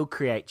 they will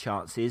create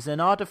chances. And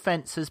our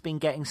defence has been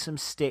getting some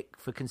stick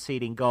for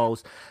conceding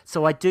goals.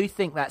 So I do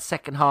think that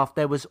second half,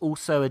 there was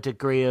also a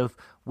degree of,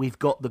 we've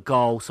got the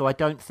goal. So I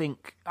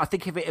think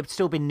if it had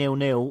still been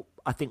 0-0,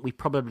 I think we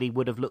probably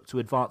would have looked to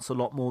advance a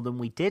lot more than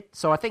we did.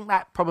 So I think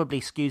that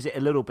probably skews it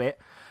a little bit.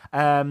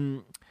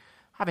 Having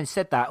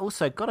said that,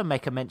 also got to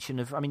make a mention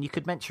of, you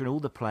could mention all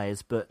the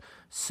players, but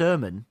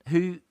Sermon,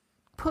 who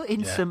put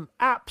in some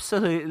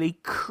absolutely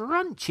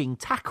crunching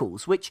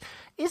tackles, which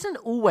isn't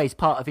always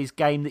part of his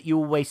game that you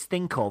always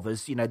think of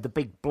as, the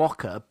big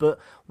blocker. But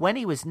when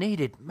he was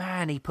needed,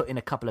 man, he put in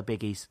a couple of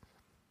biggies.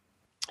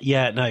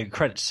 Yeah, no,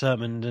 credit to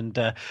Sermon,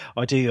 and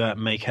I do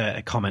make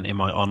a comment in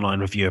my online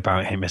review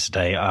about him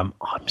yesterday. I'm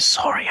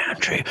sorry,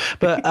 Andrew,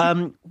 but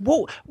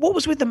what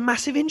was with the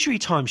massive injury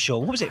time,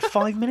 Sean? What was it,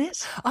 5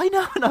 minutes? I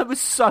know, and I was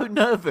so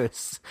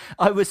nervous.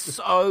 I was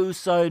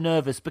so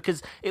nervous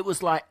because it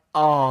was like,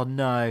 oh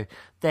no,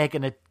 they're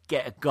going to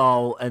get a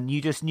goal, and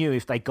you just knew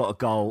if they got a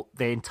goal,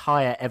 the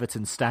entire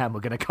Everton stand were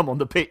going to come on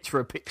the pitch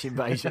for a pitch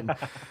invasion.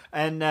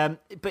 And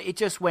but it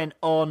just went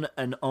on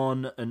and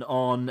on and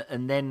on,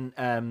 and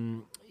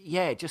then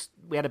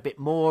we had a bit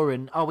more,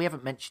 and we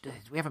haven't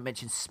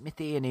mentioned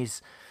Smithy and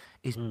his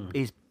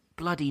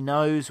bloody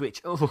nose,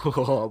 which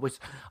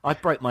I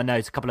broke my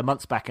nose a couple of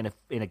months back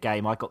in a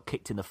game. I got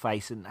kicked in the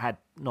face and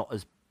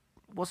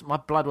my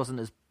blood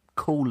wasn't as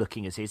cool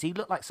looking as his. He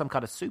looked like some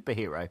kind of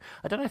superhero.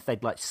 I don't know if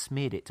they'd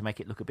smeared it to make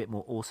it look a bit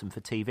more awesome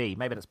for TV.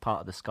 Maybe that's part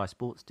of the Sky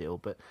Sports deal,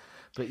 but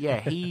yeah,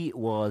 he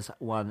was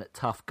one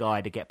tough guy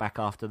to get back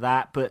after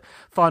that. But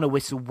final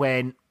whistle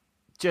went.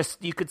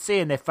 Just, you could see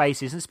in their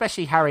faces, and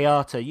especially Harry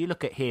Arter, you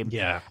look at him,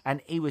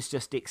 and he was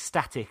just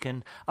ecstatic.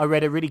 And I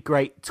read a really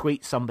great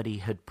tweet somebody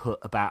had put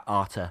about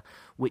Arter,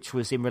 which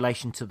was in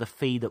relation to the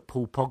fee that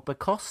Paul Pogba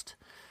cost.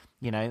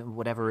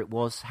 Whatever it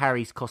was,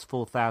 Harry's cost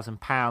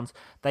 £4,000.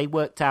 They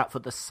worked out for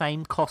the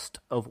same cost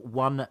of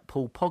one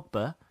Paul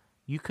Pogba,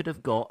 you could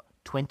have got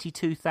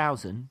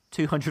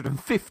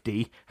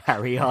 22,250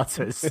 Harry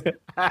Arters.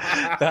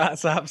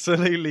 That's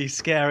absolutely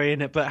scary,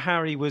 isn't it? But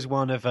Harry was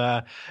one of,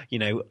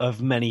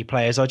 of many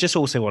players. I just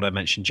also want to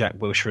mention Jack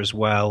Wilshere as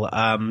well.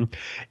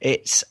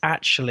 It's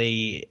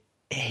actually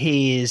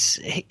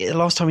the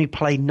last time he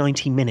played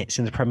 90 minutes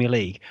in the Premier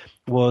League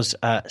was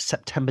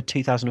September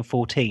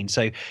 2014.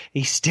 So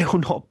he's still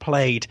not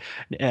played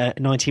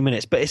 90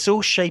 minutes, but it's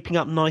all shaping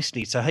up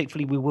nicely. So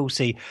hopefully we will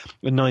see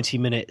the 90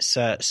 minutes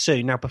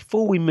soon. Now,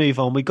 before we move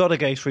on, we've got to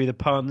go through the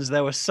puns.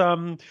 There were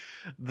some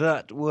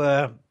that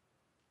were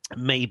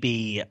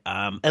maybe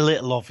a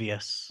little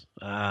obvious.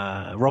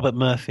 Robert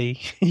Murphy,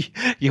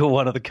 you're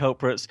one of the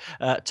culprits.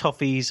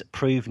 Toffees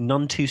prove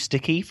none too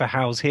sticky for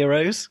Howe's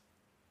heroes.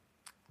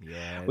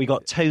 Yeah, we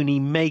got Tony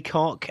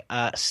Maycock,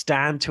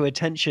 stand to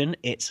attention,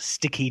 it's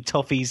sticky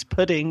toffees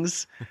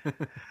puddings.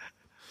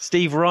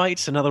 Steve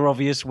Wright, another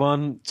obvious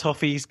one,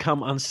 toffees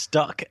come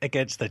unstuck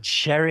against the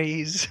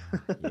cherries.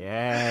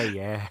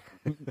 Yeah.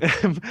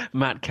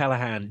 Matt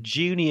Callahan,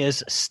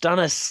 Junior's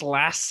stunner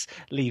slash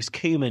leaves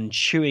Koeman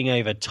chewing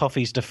over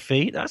toffees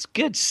defeat. That's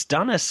good,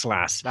 stunner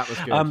slash. That was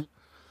good.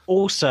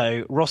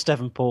 Also, Ross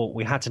Devonport,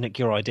 we had to nick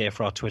your idea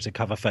for our Twitter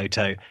cover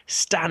photo.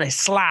 Stan is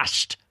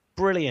slashed.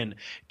 Brilliant.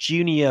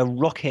 Junior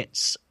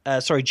Rocket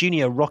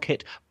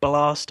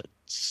blast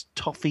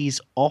toffees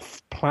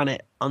off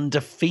planet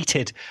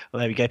undefeated. Well,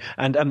 there we go.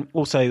 And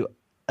also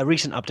a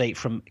recent update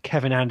from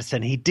Kevin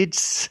Anderson. He did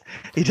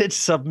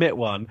submit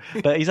one,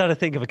 but he's had to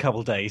think of a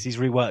couple of days. He's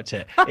reworked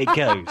it. It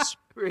goes.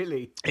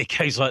 Really? It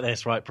goes like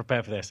this, right?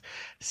 Prepare for this.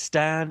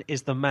 Stan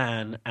is the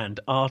man and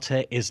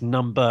Arter is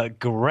number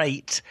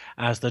great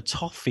as the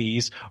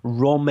Toffees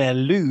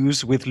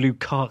Romelu's with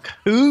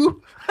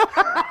Lukaku.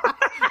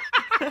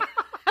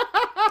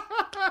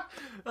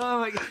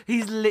 Oh my God.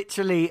 He's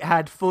literally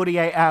had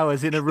 48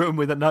 hours in a room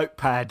with a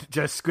notepad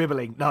just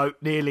scribbling. No,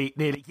 nearly.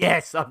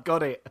 Yes, I've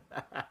got it.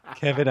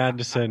 Kevin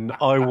Anderson,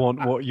 I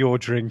want what you're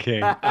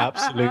drinking.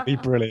 Absolutely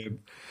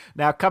brilliant.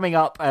 Now, coming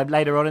up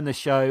later on in the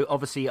show,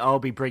 obviously I'll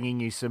be bringing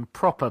you some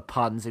proper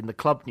puns in the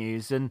club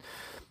news, and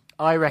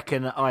I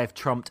reckon I have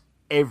trumped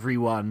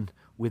everyone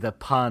with a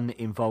pun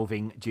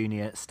involving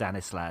Junior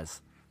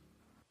Stanislas.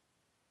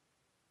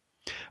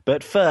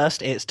 But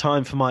first, it's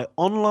time for my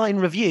online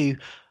review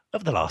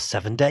of the last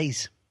 7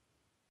 days.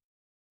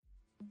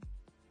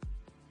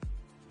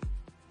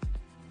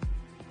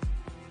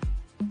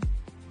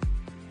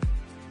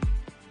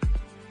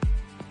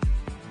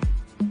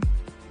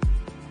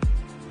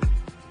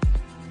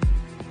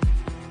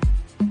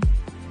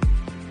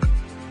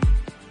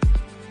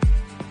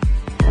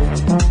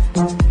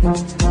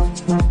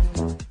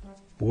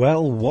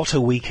 Well, what a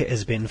week it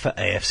has been for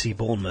AFC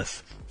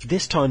Bournemouth.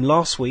 This time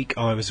last week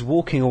I was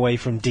walking away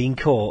from Dean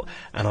Court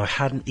and I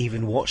hadn't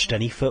even watched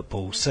any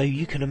football, so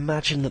you can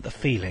imagine that the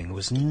feeling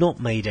was not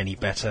made any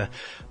better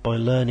by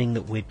learning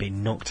that we'd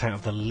been knocked out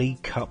of the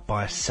League Cup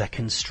by a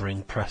second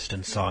string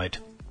Preston side.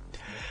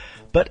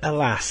 But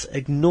alas,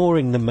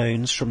 ignoring the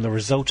moans from the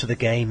result of the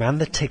game and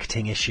the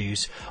ticketing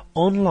issues,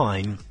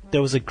 online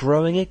there was a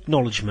growing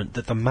acknowledgement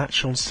that the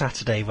match on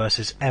Saturday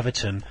versus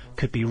Everton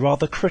could be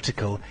rather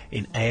critical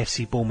in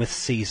AFC Bournemouth's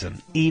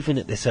season, even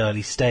at this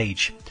early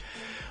stage.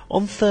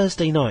 On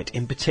Thursday night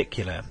in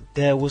particular,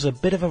 there was a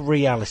bit of a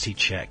reality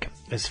check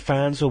as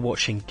fans were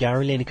watching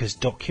Gary Lineker's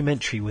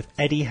documentary with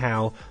Eddie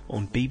Howe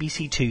on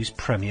BBC Two's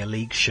Premier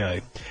League show,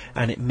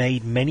 and it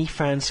made many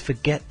fans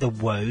forget the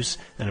woes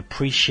and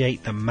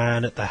appreciate the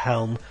man at the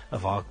helm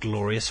of our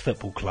glorious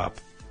football club.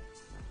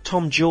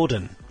 Tom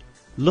Jordan.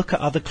 Look at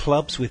other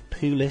clubs with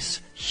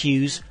Pulis,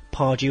 Hughes,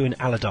 Pardew and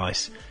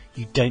Allardyce.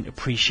 You don't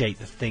appreciate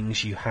the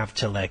things you have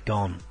till they're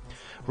gone.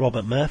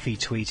 Robert Murphy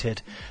tweeted,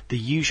 the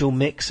usual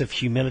mix of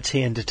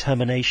humility and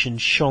determination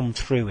shone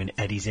through in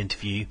Eddie's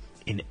interview.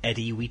 in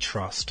Eddie we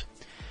trust.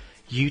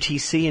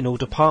 UTC in all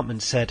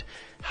departments said,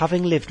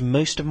 having lived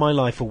most of my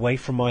life away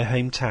from my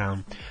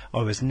hometown,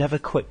 I was never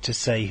quick to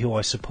say who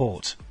I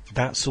support.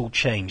 That's all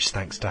changed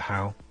thanks to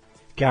Howe.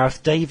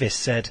 Gareth Davis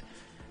said,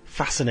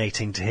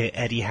 fascinating to hear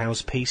Eddie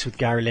Howe's piece with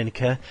Gary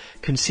Lineker.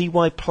 Can see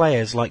why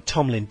players like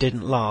Tomlin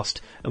didn't last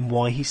and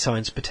why he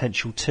signs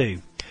potential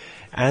too.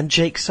 And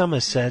Jake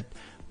Summers said,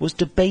 was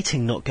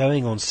debating not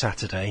going on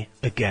Saturday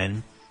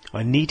again.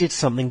 I needed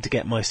something to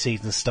get my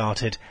season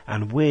started,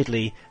 and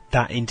weirdly,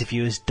 that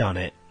interview has done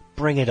it.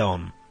 Bring it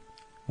on.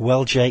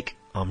 Well, Jake,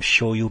 I'm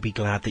sure you'll be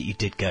glad that you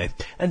did go.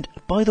 And,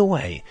 by the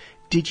way,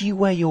 did you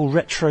wear your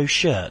retro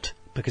shirt?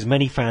 Because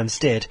many fans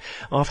did,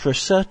 after a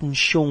certain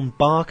Sean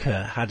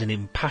Barker had an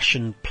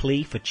impassioned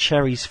plea for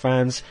Cherries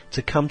fans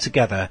to come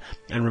together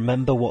and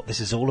remember what this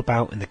is all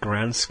about in the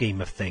grand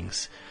scheme of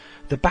things.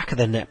 The back of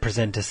the net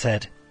presenter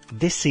said,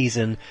 this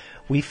season,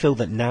 we feel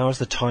that now is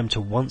the time to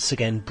once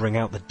again bring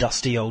out the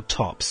dusty old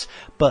tops,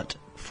 but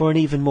for an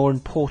even more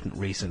important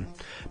reason,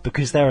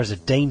 because there is a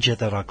danger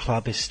that our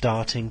club is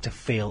starting to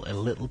feel a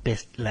little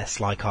bit less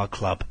like our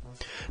club.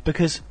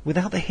 Because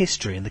without the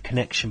history and the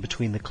connection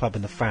between the club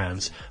and the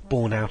fans,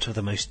 born out of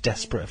the most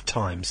desperate of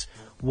times,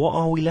 what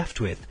are we left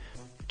with?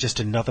 Just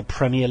another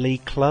Premier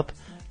League club?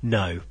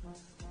 No.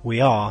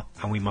 We are,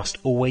 and we must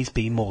always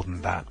be more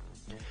than that.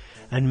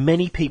 And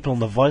many people on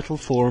the Vital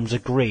forums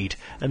agreed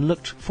and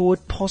looked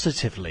forward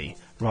positively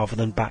rather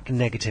than back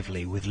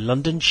negatively, with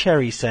London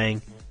Cherry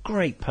saying,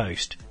 great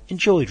post,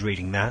 enjoyed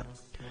reading that.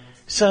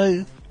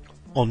 So,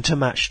 on to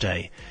match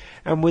day.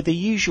 And with the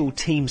usual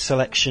team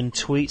selection,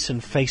 tweets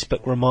and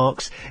Facebook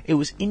remarks, it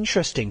was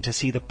interesting to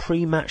see the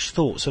pre-match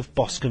thoughts of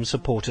Boscombe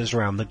supporters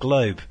around the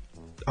globe.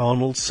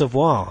 Arnold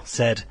Savoy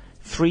said,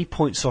 3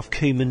 points off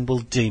Koeman will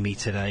do me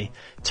today.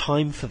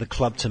 Time for the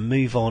club to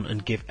move on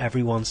and give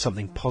everyone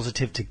something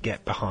positive to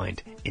get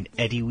behind. In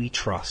Eddie we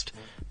trust.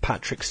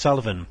 Patrick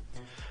Sullivan,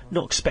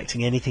 not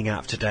expecting anything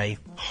out of today.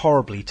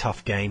 Horribly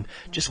tough game.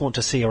 Just want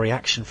to see a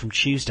reaction from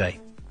Tuesday.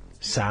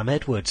 Sam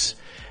Edwards,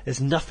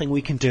 there's nothing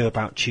we can do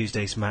about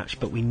Tuesday's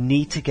match, but we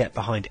need to get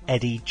behind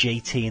Eddie,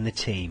 JT and the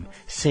team.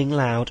 Sing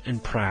loud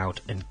and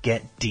proud and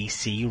get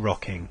DC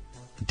rocking.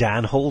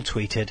 Dan Hall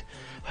tweeted,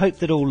 hope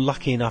that all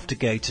lucky enough to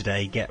go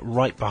today get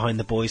right behind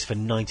the boys for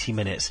 90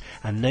 minutes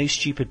and no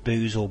stupid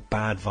boos or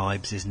bad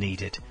vibes is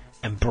needed.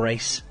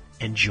 Embrace,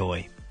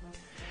 enjoy.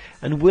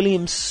 And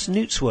William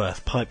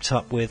Snootsworth piped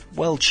up with,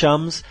 well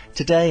chums,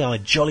 today I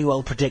jolly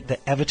well predict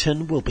that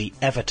Everton will be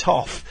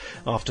Evertoff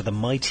after the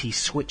mighty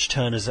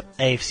switch-turners at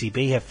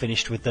AFCB have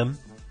finished with them.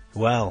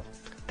 Well,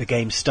 the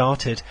game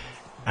started,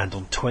 and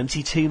on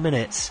 22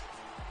 minutes,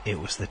 it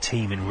was the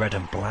team in red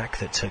and black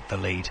that took the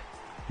lead.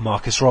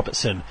 Marcus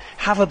Robertson,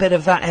 have a bit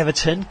of that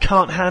Everton,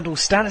 can't handle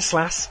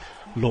Stanislas.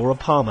 Laura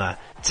Palmer,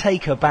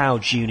 take a bow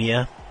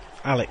Junior.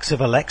 Alex of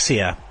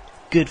Alexia,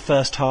 good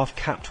first half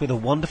capped with a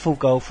wonderful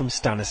goal from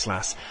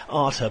Stanislas.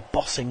 Arta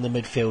bossing the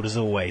midfield as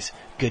always,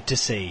 good to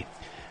see.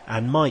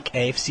 And Mike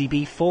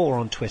AFCB4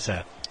 on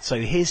Twitter, so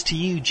here's to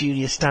you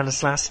Junior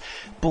Stanislas,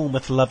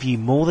 Bournemouth love you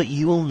more than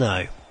you will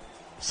know.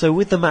 So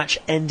with the match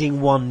ending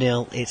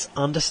 1-0, it's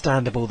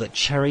understandable that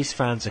Cherries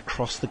fans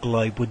across the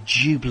globe were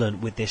jubilant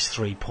with this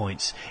 3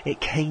 points. It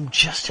came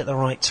just at the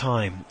right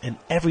time, and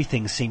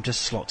everything seemed to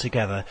slot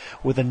together,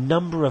 with a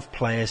number of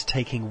players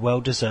taking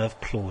well-deserved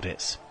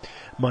plaudits.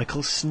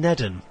 Michael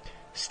Snedden,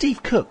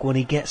 Steve Cook when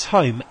he gets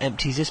home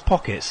empties his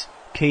pockets.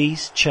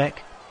 Keys,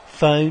 check.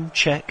 Phone,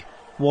 check.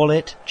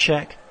 Wallet,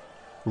 check.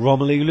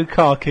 Romelu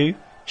Lukaku,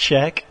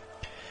 check.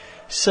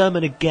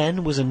 Sermon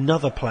again was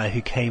another player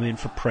who came in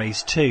for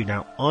praise too.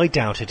 Now, I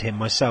doubted him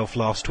myself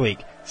last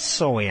week.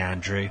 Sorry,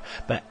 Andrew.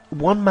 But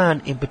one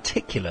man in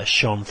particular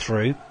shone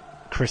through.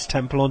 Chris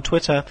Temple on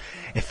Twitter.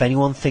 If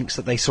anyone thinks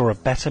that they saw a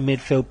better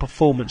midfield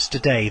performance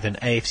today than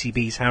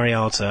AFCB's Harry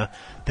Arter,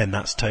 then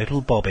that's total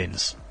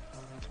bobbins.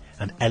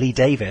 And Ellie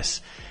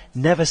Davis.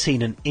 Never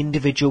seen an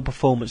individual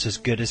performance as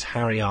good as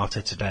Harry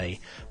Arter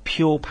today.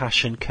 Pure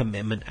passion,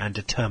 commitment and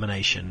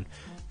determination.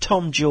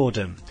 Tom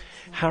Jordan.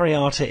 Harry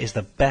Arter is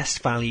the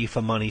best value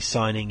for money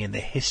signing in the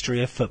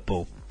history of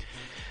football.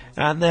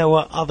 And there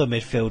were other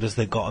midfielders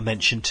that got a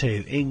mention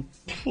too,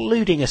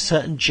 including a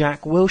certain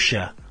Jack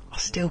Wilshere. I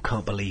still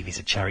can't believe he's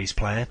a Cherries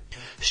player.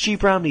 Stu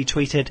Brownlee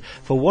tweeted,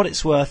 for what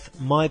it's worth,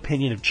 my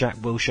opinion of Jack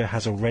Wilshere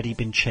has already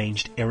been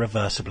changed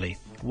irreversibly.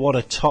 What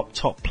a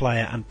top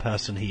player and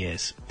person he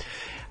is.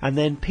 And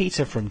then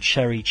Peter from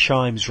Cherry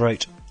Chimes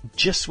wrote,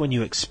 just when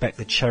you expect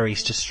the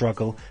Cherries to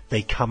struggle,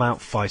 they come out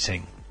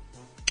fighting.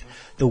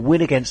 The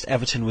win against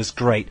Everton was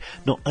great,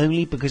 not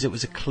only because it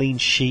was a clean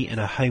sheet and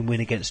a home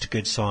win against a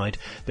good side,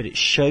 but it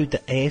showed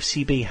that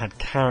AFCB had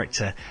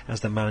character,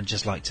 as the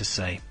managers like to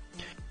say.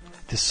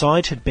 The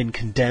side had been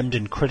condemned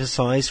and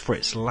criticised for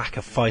its lack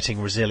of fighting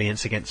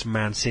resilience against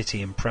Man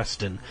City and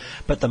Preston,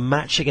 but the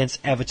match against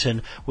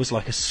Everton was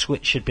like a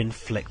switch had been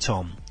flicked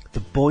on.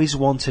 The boys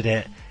wanted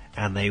it,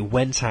 and they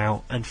went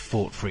out and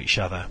fought for each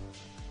other.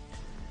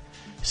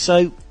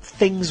 So,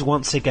 things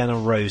once again are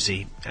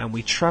rosy, and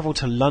we travel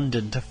to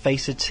London to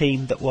face a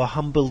team that were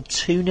humbled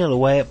 2-0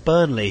 away at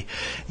Burnley.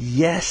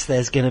 Yes,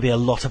 there's going to be a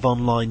lot of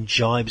online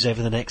jibes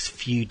over the next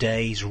few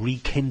days,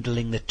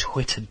 rekindling the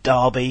Twitter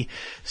derby,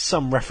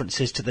 some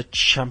references to the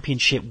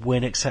Championship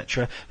win,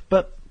 etc.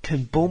 But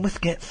can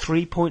Bournemouth get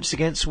 3 points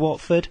against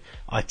Watford?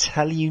 I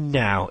tell you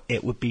now,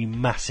 it would be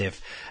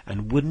massive,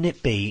 and wouldn't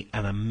it be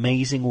an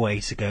amazing way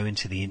to go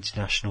into the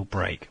international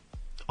break?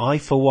 I,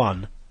 for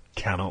one,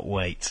 cannot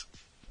wait.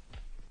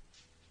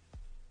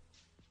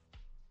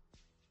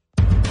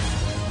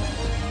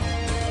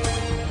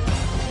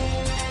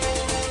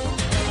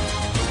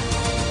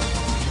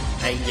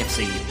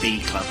 AFC B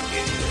Club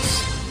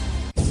News.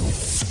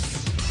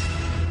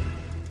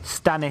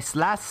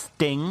 Stanislas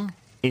Sting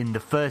in the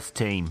first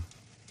team.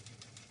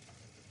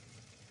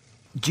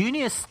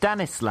 Junior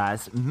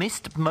Stanislas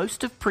missed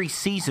most of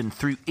pre-season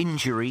through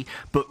injury,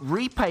 but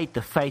repaid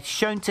the faith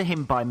shown to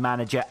him by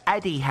manager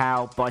Eddie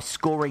Howe by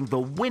scoring the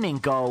winning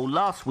goal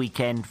last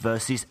weekend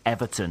versus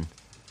Everton.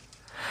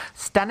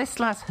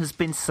 Stanislas has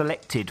been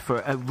selected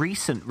for a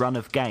recent run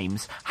of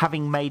games,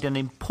 having made an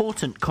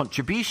important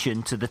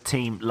contribution to the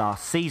team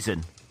last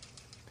season.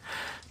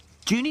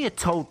 Junior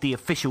told the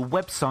official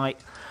website,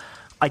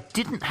 "I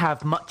didn't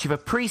have much of a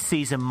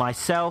pre-season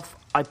myself.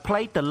 I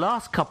played the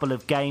last couple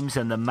of games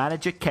and the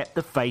manager kept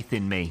the faith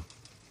in me.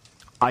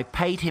 I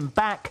paid him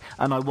back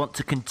and I want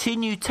to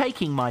continue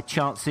taking my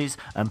chances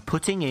and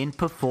putting in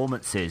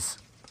performances."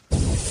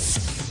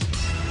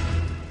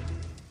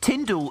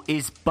 Tyndall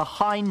is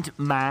behind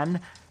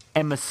man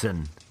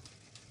Emerson.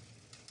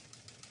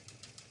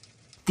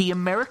 The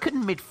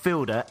American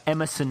midfielder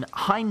Emerson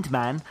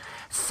Hindman,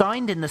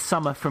 signed in the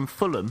summer from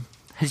Fulham,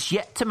 has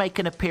yet to make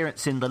an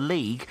appearance in the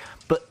league,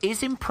 but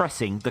is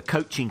impressing the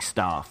coaching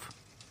staff.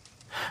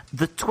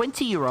 The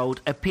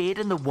 20-year-old appeared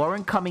in the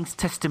Warren Cummings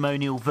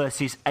testimonial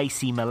versus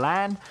AC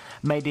Milan,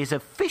 made his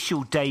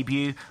official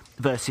debut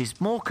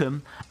versus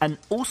Morecambe, and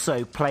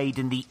also played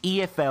in the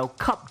EFL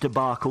Cup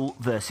debacle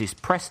versus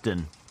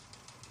Preston.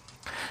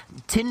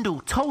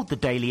 Tyndall told the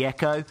Daily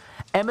Echo,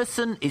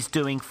 "Emerson is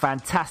doing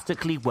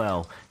fantastically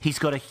well. He's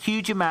got a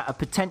huge amount of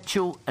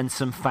potential and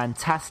some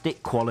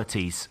fantastic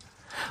qualities.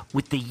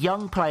 With the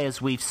young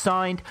players we've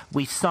signed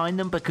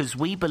them because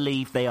we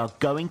believe they are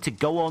going to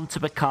go on to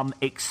become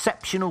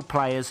exceptional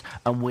players,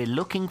 and we're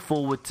looking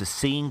forward to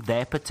seeing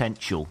their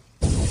potential."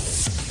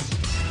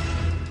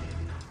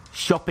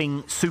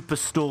 Shopping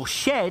superstore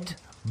Shed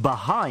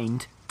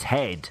behind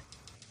Ted.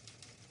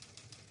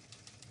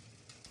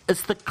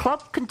 As the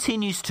club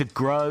continues to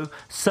grow,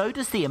 so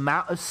does the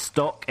amount of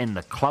stock in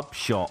the club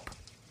shop.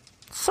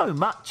 So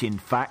much, in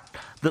fact,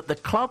 that the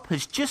club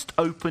has just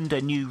opened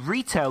a new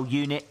retail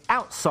unit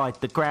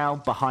outside the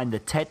ground behind the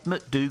Ted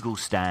McDougall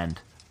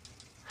stand.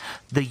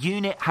 The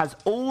unit has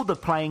all the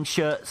playing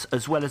shirts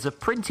as well as a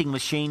printing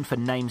machine for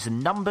names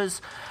and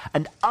numbers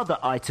and other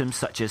items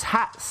such as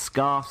hats,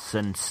 scarves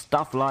and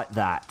stuff like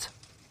that.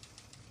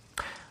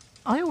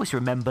 I always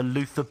remember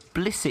Luther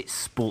Blissett's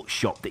sports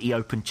shop that he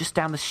opened just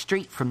down the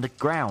street from the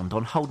ground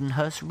on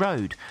Holdenhurst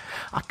Road.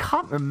 I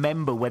can't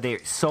remember whether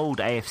it sold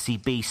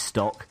AFCB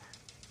stock,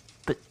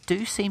 but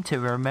do seem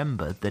to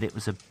remember that it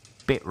was a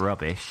bit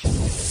rubbish.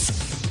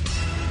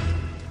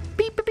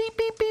 Beep, beep, beep,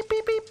 beep, beep,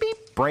 beep, beep,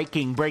 beep.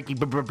 Breaking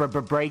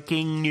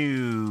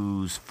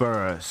news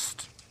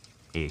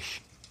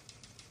first-ish.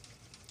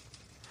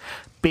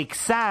 Big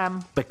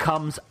Sam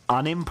becomes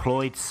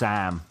unemployed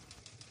Sam.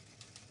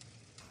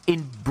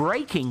 In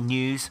breaking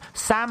news,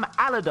 Sam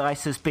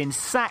Allardyce has been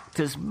sacked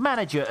as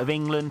manager of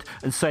England,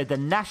 and so the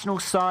national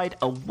side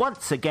are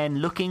once again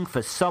looking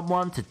for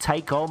someone to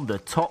take on the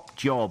top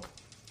job.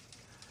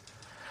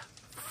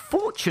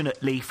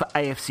 Fortunately for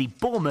AFC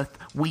Bournemouth,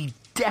 we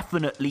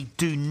definitely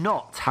do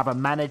not have a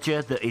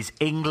manager that is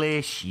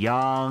English,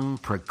 young,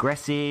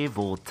 progressive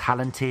or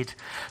talented.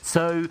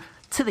 So,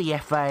 to the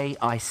FA,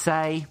 I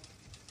say,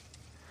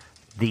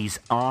 these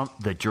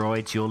aren't the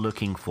droids you're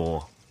looking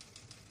for.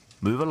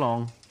 Move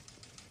along.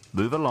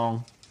 Move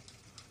along.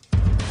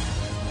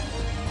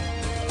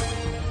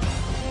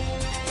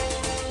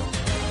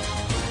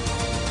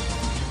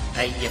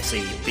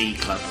 AFC B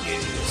Club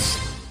News.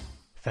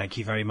 Thank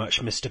you very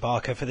much, Mr.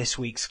 Barker, for this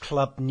week's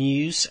club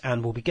news,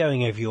 and we'll be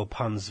going over your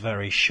puns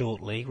very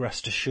shortly,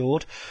 rest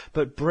assured.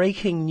 But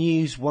breaking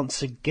news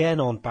once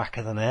again on Back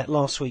of the Net.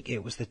 Last week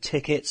it was the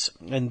tickets,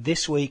 and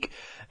this week,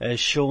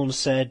 as Sean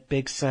said,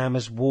 Big Sam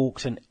has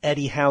walked, and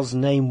Eddie Howe's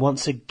name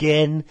once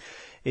again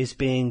is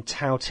being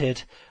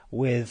touted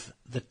with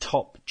the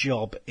top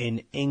job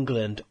in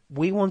England.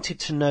 We wanted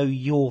to know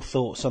your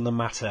thoughts on the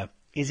matter.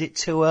 Is it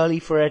too early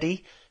for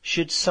Eddie?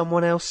 Should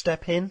someone else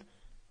step in?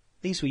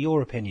 These were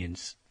your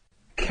opinions.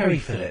 Kerry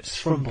Phillips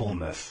from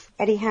Bournemouth.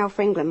 Eddie Howe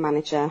for England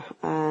manager,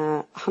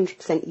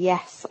 100%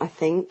 yes, I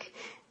think,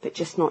 but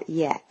just not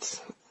yet.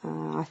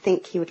 I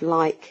think he would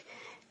like,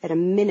 at a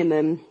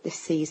minimum this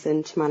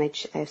season, to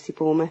manage AFC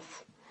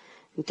Bournemouth.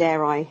 And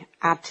dare I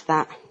add to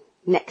that,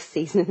 next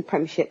season in the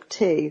Premiership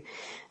too.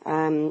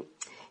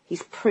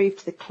 He's proved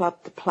to the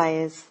club, the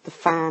players, the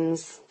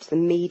fans, to the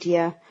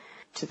media,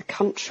 to the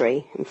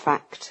country, in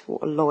fact,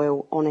 what a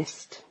loyal,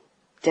 honest,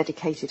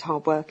 dedicated,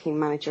 hard-working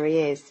manager he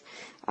is.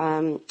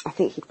 I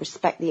think he'd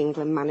respect the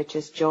England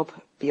manager's job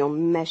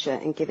beyond measure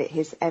and give it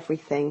his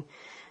everything.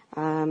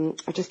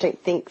 I just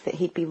don't think that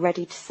he'd be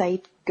ready to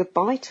say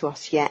goodbye to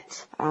us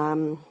yet.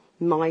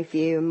 My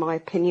view and my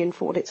opinion,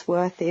 for what it's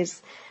worth,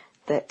 is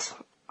that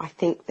I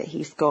think that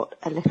he's got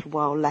a little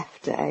while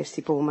left at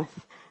AFC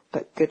Bournemouth,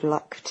 but good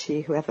luck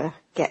to whoever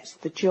gets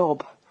the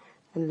job,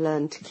 and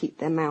learn to keep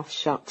their mouth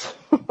shut.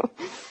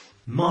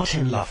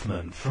 Martin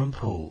Luffman from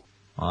Poole.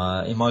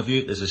 In my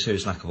view, there's a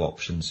serious lack of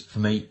options. For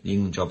me, the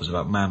England job is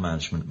about man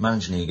management,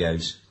 managing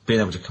egos, being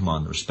able to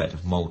command the respect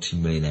of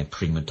multi-millionaire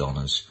prima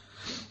donnas.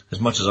 As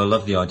much as I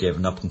love the idea of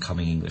an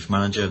up-and-coming English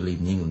manager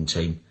leading the England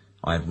team,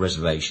 I have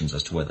reservations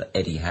as to whether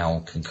Eddie Howe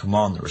can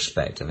command the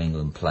respect of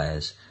England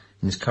players.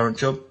 In his current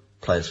job,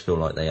 players feel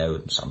like they owe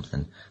him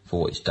something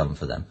for what he's done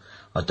for them.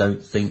 I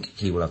don't think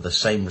he will have the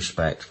same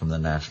respect from the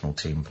national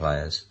team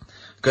players.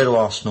 Go to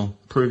Arsenal,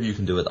 prove you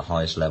can do it at the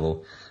highest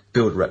level,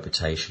 build a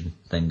reputation,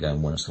 then go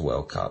and win us the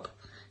World Cup.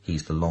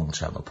 He's the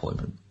long-term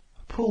appointment.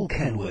 Paul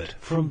Kenwood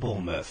from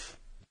Bournemouth.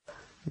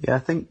 Yeah, I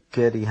think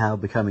Eddie Howe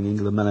becoming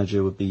England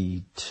manager would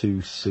be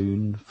too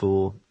soon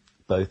for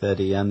both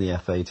Eddie and the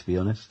FA, to be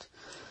honest.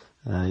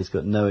 He's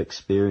got no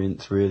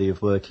experience really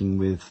of working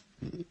with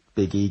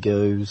big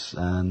egos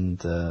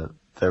and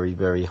very,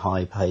 very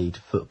high-paid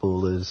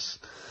footballers.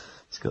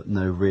 He's got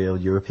no real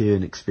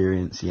European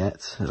experience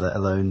yet, let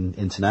alone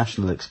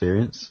international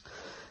experience.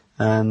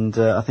 And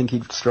I think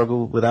he'd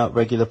struggle without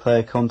regular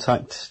player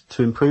contact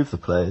to improve the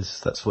players.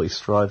 That's what he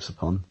strives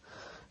upon.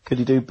 Could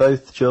he do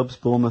both jobs,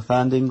 Bournemouth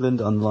and England?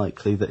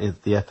 Unlikely that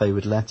if the FA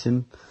would let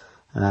him.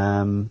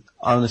 I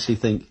honestly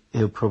think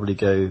he'll probably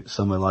go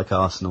somewhere like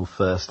Arsenal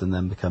first and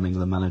then become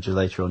England manager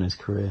later on in his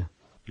career.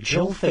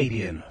 Joel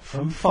Fabian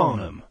from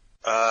Farnham.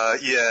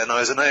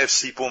 As an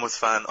AFC Bournemouth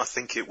fan, I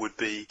think it would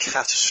be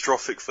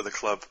catastrophic for the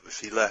club if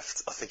he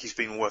left. I think he's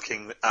been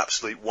working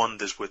absolute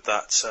wonders with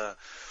that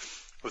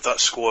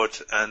squad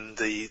and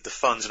the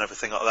funds and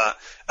everything like that.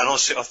 And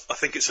honestly, I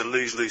think it's a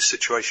lose-lose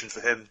situation for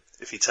him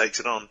if he takes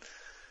it on.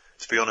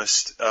 To be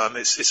honest,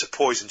 it's a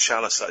poison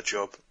chalice, that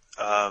job.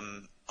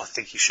 I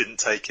think he shouldn't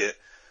take it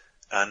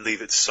and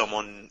leave it to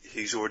someone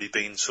who's already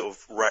been sort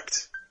of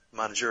wrecked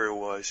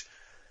managerial-wise.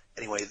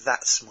 Anyway,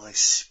 that's my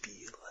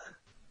spiel.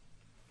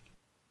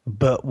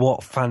 But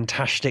what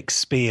fantastic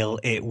spiel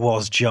it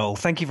was, Joel.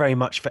 Thank you very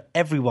much for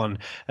everyone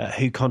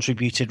who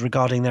contributed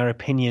regarding their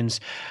opinions.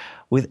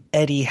 With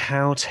Eddie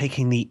Howe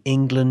taking the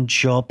England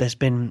job, there's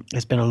been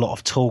a lot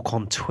of talk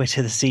on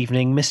Twitter this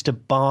evening. Mr.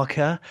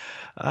 Barker,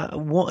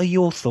 what are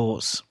your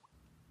thoughts?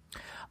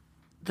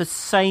 The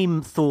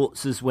same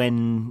thoughts as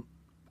when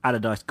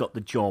Allardyce got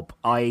the job.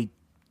 I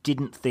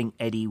didn't think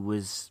Eddie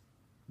was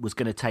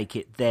going to take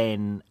it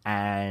then,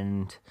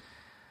 and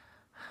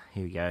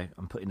here we go.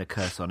 I'm putting a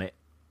curse on it.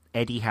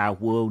 Eddie Howe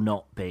will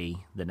not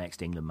be the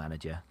next England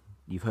manager.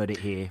 You've heard it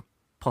here,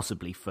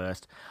 possibly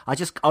first.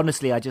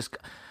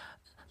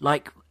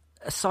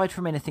 Aside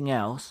from anything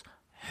else,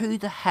 who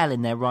the hell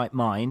in their right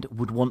mind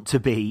would want to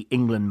be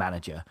England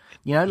manager?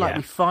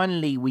 We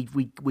finally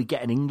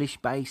get an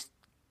English-based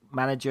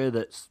manager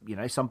that's,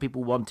 some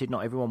people wanted,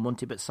 not everyone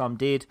wanted, but some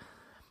did.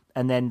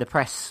 And then the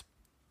press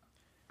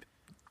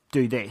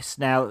do this.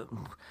 Now,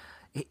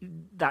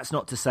 that's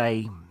not to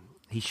say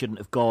he shouldn't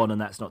have gone, and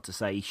that's not to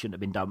say he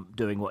shouldn't have been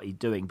doing what he's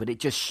doing, but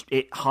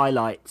it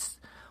highlights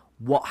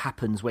what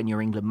happens when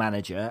you're England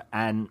manager,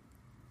 and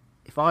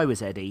if I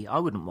was Eddie, I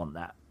wouldn't want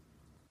that.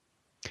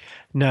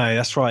 No,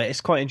 that's right. It's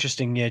quite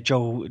interesting. Yeah,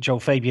 Joel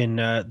Fabian,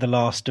 the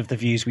last of the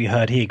views we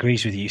heard, he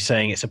agrees with you,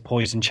 saying it's a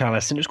poison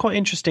chalice. And it was quite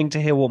interesting to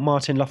hear what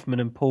Martin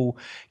Luffman and Paul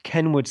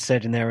Kenwood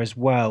said in there as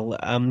well,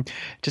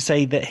 to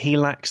say that he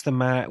lacks he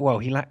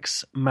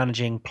lacks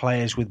managing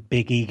players with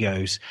big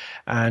egos,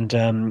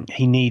 and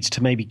he needs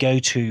to maybe go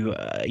to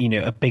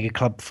a bigger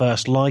club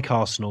first, like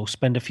Arsenal,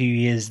 spend a few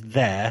years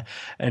there,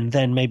 and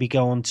then maybe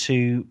go on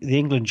to the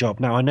England job.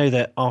 Now, I know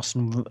that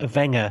Arsene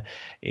Wenger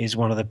is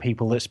one of the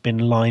people that's been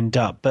lined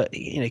up, but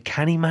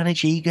can he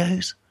manage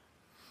egos?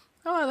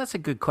 Oh, that's a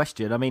good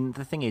question. I mean,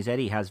 the thing is,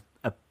 Eddie has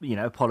a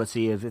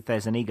policy of if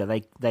there's an ego,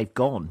 they've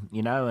gone,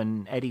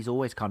 and Eddie's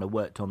always kind of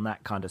worked on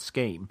that kind of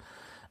scheme.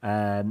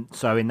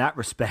 So in that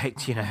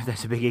respect,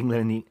 there's a big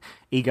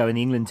ego in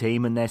the England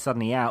team, and they're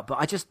suddenly out.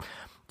 But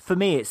for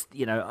me,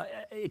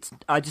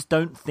 I just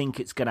don't think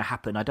it's going to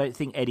happen. I don't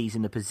think Eddie's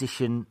in the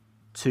position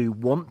to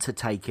want to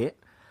take it.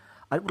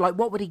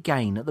 What would he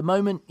gain? At the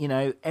moment,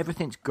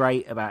 everything's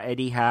great about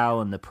Eddie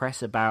Howe and the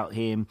press about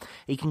him.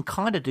 He can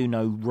kind of do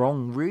no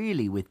wrong,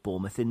 really, with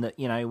Bournemouth in that,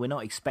 we're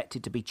not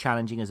expected to be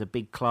challenging as a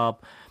big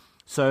club.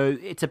 So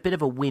it's a bit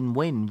of a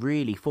win-win,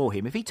 really, for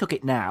him. If he took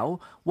it now,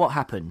 what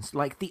happens?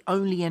 The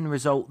only end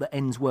result that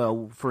ends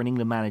well for an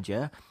England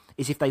manager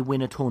is if they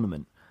win a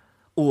tournament.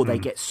 Or they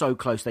get so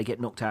close they get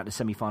knocked out in the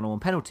semi-final on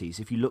penalties.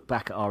 If you look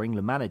back at our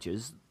England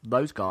managers,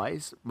 those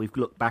guys, we've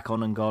looked back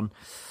on and gone,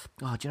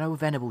 oh, do you know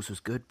Venables was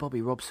good?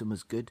 Bobby Robson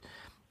was good.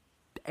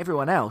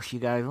 Everyone else, you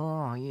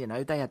go,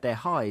 they had their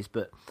highs.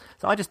 But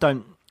so I just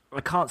don't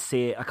I can't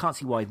see it. I can't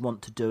see why he'd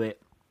want to do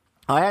it.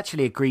 I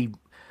actually agree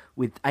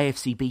with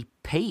AFCB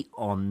Pete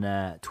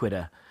on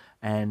Twitter,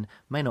 and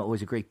may not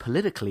always agree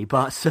politically,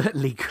 but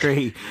certainly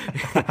agree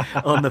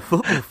on the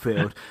football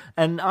field.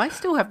 And I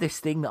still have this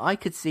thing that I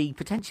could see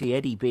potentially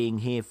Eddie being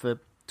here for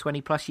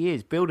 20 plus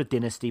years, build a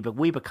dynasty, but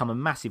we become a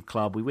massive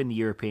club, we win the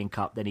European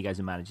Cup, then he goes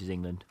and manages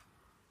England.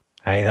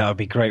 Hey, that would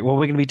be great. Well,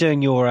 we're going to be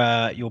doing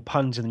your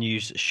puns in the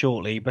news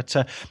shortly. But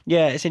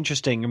yeah, it's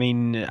interesting. I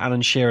mean,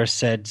 Alan Shearer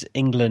said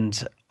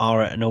England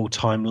are at an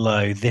all-time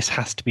low. This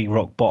has to be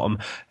rock bottom.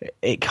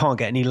 It can't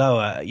get any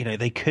lower. You know,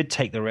 they could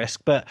take the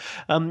risk. But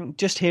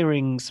just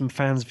hearing some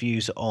fans'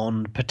 views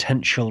on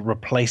potential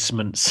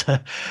replacements.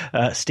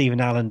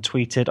 Stephen Allen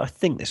tweeted, I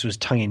think this was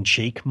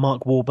tongue-in-cheek,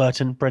 Mark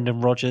Warburton,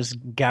 Brendan Rodgers,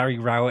 Gary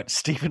Rowett,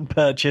 Stephen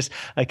Purchase.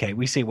 Okay,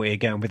 we see where you're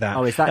going with that.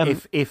 Oh, is that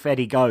if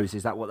Eddie goes,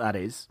 is that what that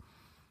is?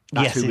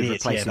 That's yes, who it would is.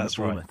 replace Yeah, him that's at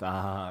right. Bournemouth.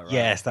 Right.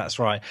 Yes, that's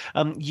right.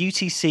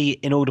 UTC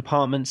in all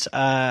departments.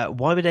 Why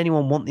would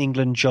anyone want the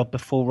England job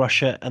before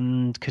Russia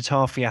and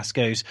Qatar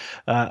fiascos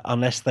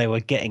unless they were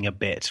getting a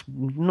bit?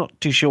 Not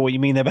too sure what you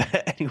mean there,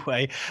 but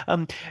anyway.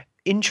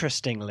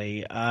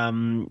 Interestingly,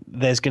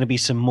 there's going to be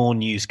some more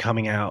news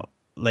coming out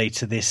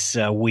later this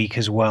week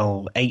as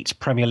well. 8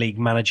 Premier League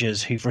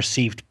managers who've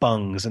received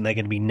bungs, and they're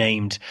going to be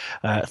named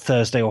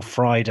Thursday or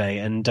Friday.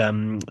 And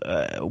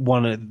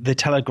the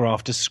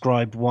Telegraph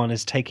described one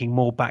as taking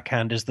more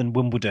backhanders than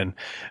Wimbledon.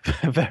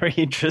 Very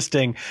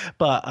interesting.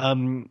 But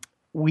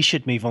we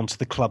should move on to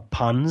the club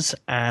puns.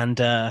 And,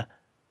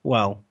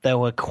 well, there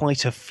were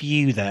quite a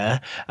few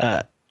there.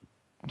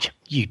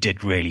 You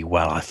did really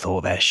well, I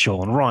thought there,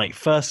 Sean. Right,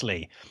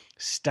 firstly,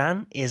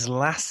 Stan is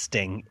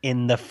lasting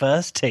in the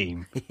first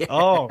team. Yeah,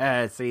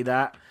 oh, see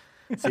that?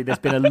 See, there's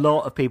been a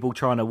lot of people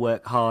trying to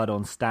work hard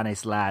on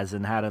Stanislas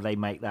and how do they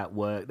make that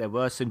work. There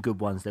were some good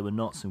ones. There were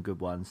not some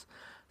good ones.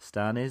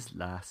 Stan is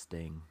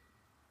lasting.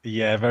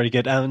 Yeah, very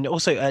good. And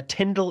also,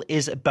 Tyndall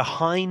is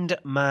behind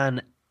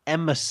man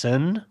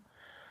Emerson.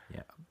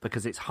 Yeah,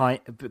 because it's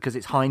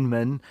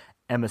Heinemann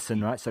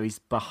Emerson, right? So he's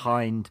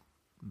behind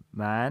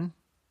man.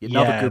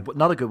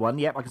 Another good one.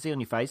 Yep, I can see it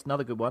on your face.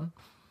 Another good one.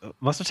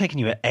 Must have taken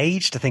you an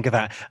age to think of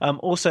that.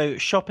 Also,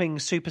 shopping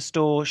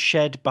superstore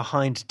shed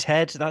behind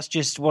Ted. That's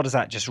just, what is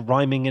that? Just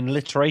rhyming and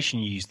alliteration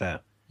you use there.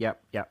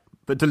 Yep.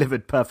 But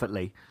delivered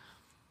perfectly.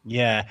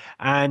 Yeah.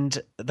 And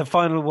the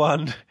final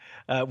one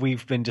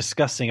we've been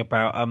discussing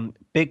about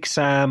Big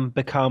Sam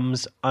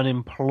becomes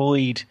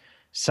unemployed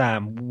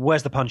Sam.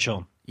 Where's the punch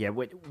on? Yeah,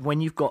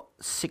 when you've got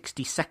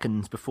 60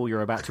 seconds before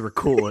you're about to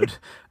record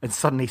and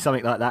suddenly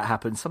something like that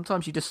happens,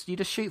 sometimes you just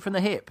shoot from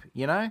the hip,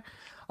 you know?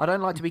 I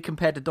don't like to be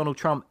compared to Donald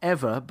Trump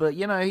ever, but,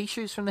 you know, he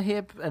shoots from the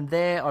hip, and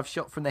there I've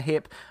shot from the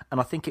hip, and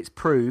I think it's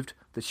proved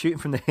that shooting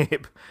from the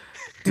hip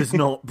does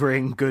not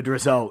bring good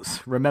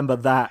results. Remember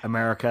that,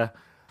 America.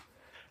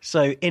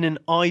 So in an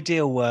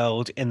ideal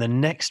world, in the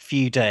next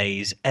few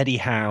days, Eddie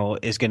Howe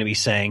is going to be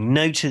saying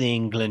no to the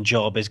England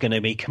job, is going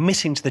to be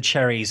committing to the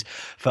Cherries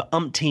for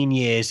umpteen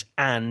years,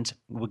 and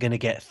we're going to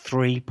get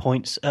 3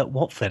 points at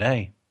Watford,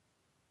 eh?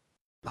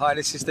 Hi,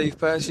 this is Steve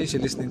Purchase.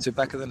 You're listening to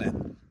Back of the Net.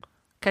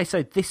 Okay,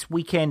 so this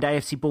weekend,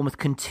 AFC Bournemouth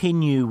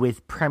continue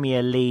with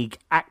Premier League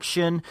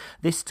action.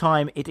 This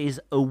time it is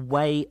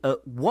away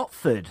at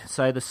Watford.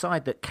 So the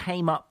side that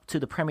came up to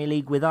the Premier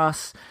League with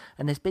us,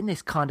 and there's been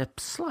this kind of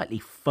slightly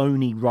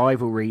phony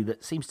rivalry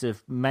that seems to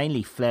have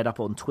mainly flared up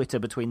on Twitter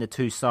between the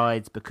two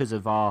sides because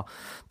of our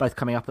both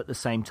coming up at the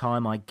same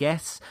time, I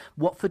guess.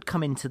 Watford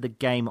come into the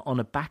game on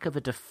the back of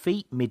a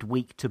defeat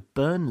midweek to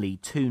Burnley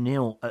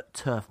 2-0 at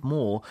Turf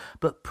Moor.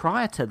 But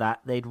prior to that,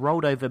 they'd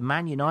rolled over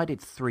Man United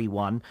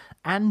 3-1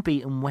 and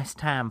beaten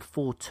West Ham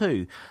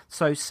 4-2.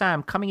 So,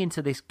 Sam, coming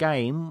into this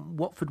game,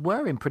 Watford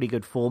were in pretty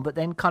good form, but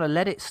then kind of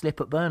let it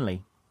slip at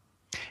Burnley.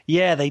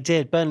 Yeah, they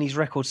did. Burnley's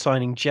record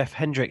signing Jeff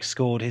Hendrick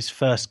scored his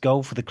first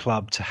goal for the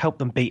club to help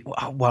them beat,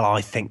 well,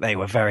 I think they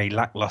were very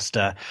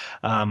lacklustre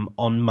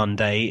on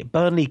Monday.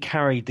 Burnley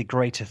carried the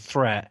greater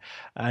threat,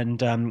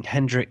 and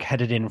Hendrick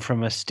headed in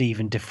from a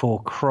Stephen Defoe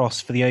cross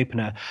for the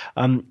opener.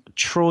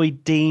 Troy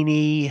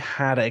Deeney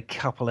had a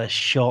couple of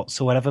shots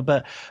or whatever,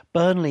 but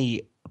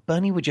Burnley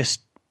were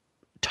just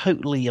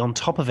totally on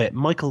top of it.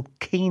 Michael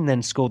Keane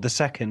then scored the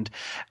second,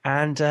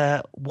 and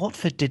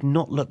Watford did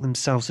not look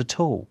themselves at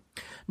all.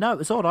 No, it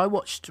was odd. I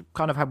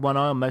had one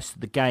eye on most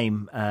of the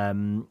game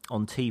on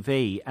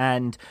TV,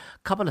 and a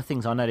couple of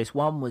things I noticed.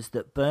 One was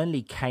that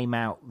Burnley came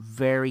out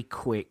very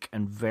quick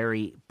and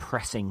very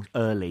pressing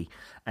early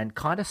and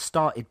kind of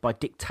started by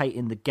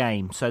dictating the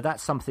game. So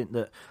that's something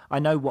that I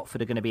know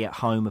Watford are going to be at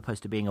home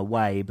opposed to being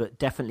away, but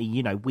definitely,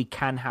 you know, we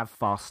can have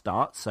fast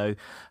starts. So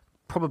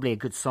probably a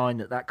good sign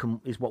that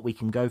is what we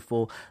can go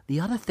for. The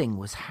other thing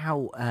was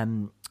how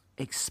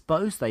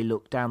exposed they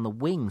looked down the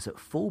wings at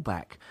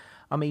fullback.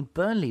 I mean,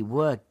 Burnley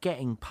were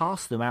getting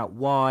past them out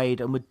wide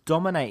and were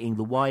dominating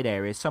the wide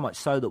areas, so much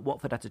so that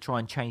Watford had to try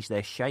and change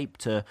their shape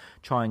to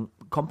try and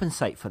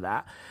compensate for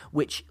that,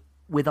 which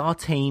with our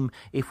team,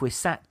 if we're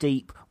sat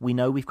deep, we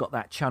know we've got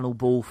that channel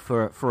ball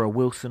for a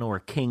Wilson or a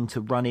King to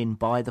run in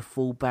by the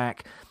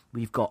fullback.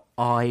 We've got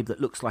Ibe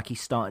that looks like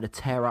he's starting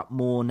to tear up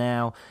more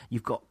now.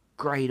 You've got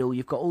Gradle.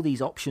 You've got all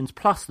these options,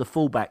 plus the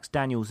fullbacks,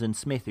 Daniels and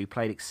Smith, who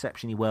played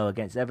exceptionally well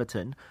against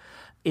Everton.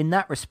 In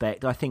that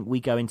respect, I think we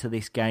go into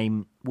this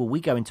game,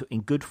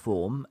 in good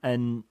form,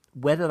 and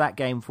whether that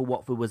game for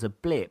Watford was a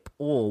blip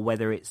or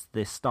whether it's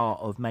the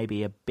start of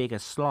maybe a bigger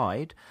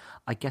slide,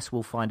 I guess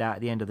we'll find out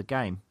at the end of the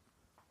game.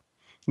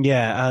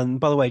 Yeah, and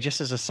by the way, just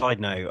as a side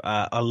note,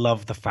 I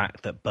love the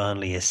fact that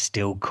Burnley is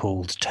still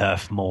called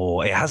Turf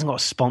Moor. It hasn't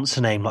got a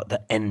sponsor name like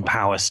the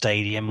N-Power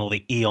Stadium or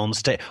the Eon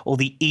or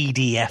the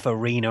EDF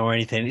Arena or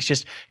anything. It's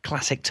just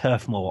classic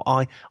Turf Moor.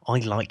 I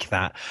like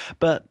that.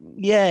 But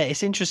yeah,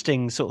 it's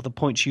interesting, sort of the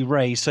points you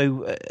raise.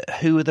 So,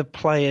 who are the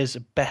players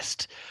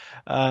best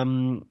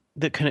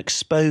that can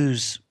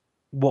expose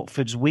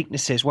Watford's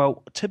weaknesses?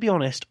 Well, to be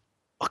honest,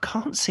 I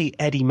can't see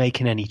Eddie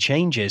making any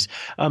changes,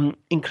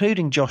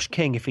 including Josh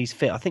King if he's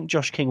fit. I think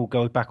Josh King will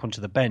go back onto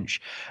the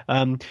bench.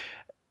 I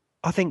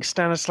think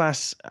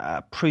Stanislas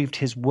proved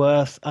his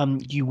worth.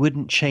 You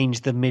wouldn't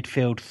change the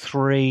midfield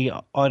three.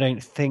 I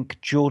don't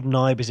think. Jordan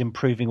Ibe is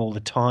improving all the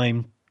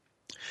time.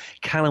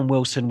 Callum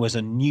Wilson was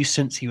a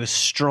nuisance. He was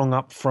strong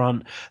up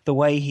front. The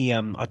way he,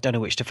 I don't know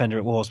which defender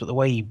it was, but the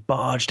way he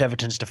barged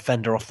Everton's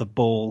defender off the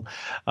ball,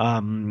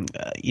 in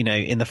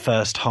the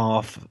first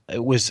half,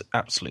 it was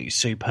absolutely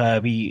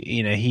superb.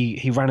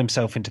 He ran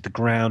himself into the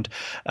ground.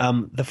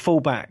 The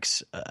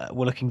fullbacks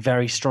were looking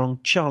very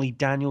strong. Charlie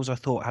Daniels, I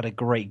thought, had a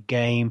great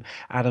game.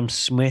 Adam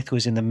Smith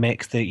was in the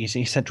mix. The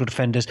central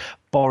defenders,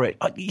 Borrett.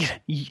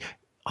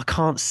 I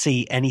can't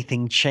see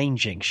anything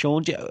changing.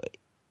 Sean,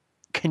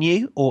 can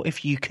you? Or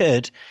if you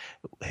could,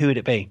 who would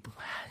it be?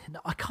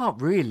 I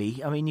can't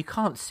really. I mean, you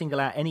can't single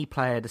out any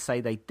player to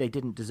say they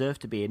didn't deserve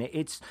to be in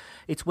it.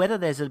 It's whether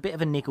there's a bit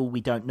of a niggle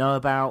we don't know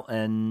about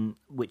and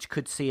which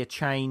could see a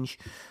change,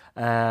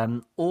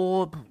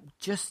 or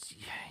just,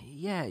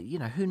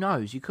 who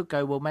knows? You could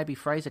go, well, maybe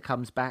Fraser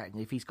comes back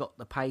if he's got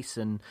the pace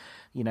and,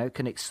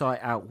 can excite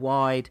out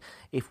wide.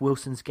 If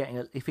Wilson's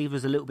if he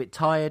was a little bit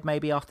tired,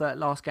 maybe after that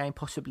last game,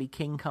 possibly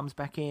King comes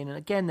back in. And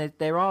again,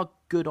 there are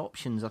good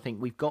options I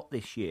think we've got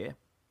this year.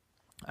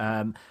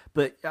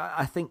 But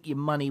I think your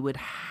money would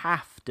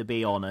have to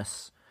be on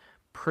us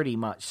pretty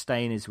much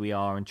staying as we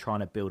are and trying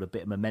to build a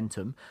bit of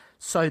momentum.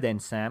 So then,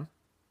 Sam,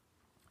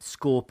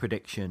 score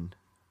prediction.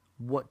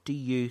 What do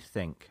you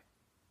think?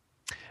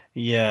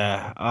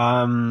 Yeah,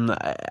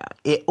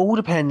 it all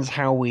depends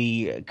how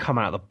we come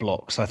out of the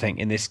blocks, I think,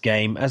 in this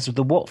game. As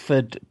the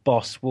Watford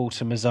boss,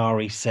 Walter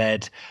Mazzari,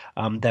 said,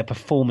 their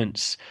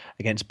performance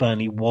against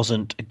Burnley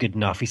wasn't good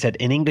enough. He said,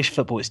 in English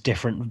football, it's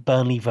different.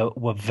 Burnley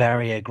were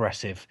very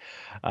aggressive.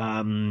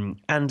 And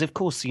of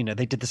course,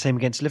 they did the same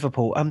against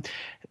Liverpool.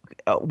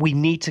 We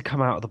need to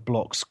come out of the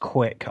blocks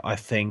quick, I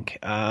think.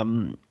 I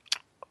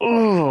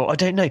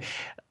don't know.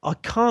 I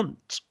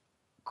can't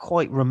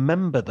quite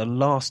remember the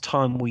last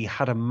time we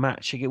had a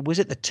match. Was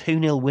it the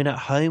 2-0 win at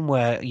home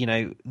where,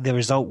 the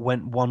result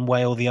went one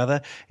way or the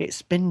other?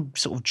 It's been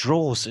sort of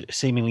draws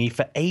seemingly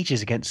for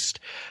ages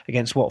against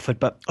Watford,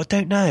 but I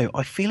don't know.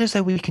 I feel as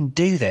though we can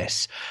do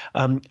this.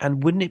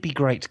 And wouldn't it be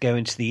great to go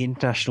into the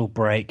international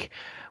break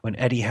when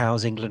Eddie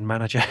Howe's England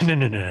manager...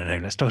 No.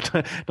 Let's not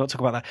talk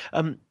about that.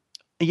 I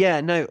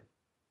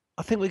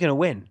think we're going to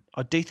win.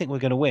 I do think we're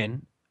going to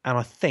win. And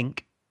I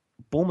think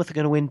Bournemouth are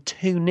going to win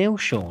 2-0,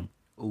 Sean.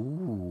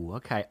 Ooh,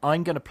 okay.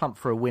 I'm going to plump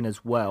for a win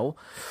as well.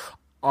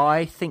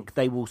 I think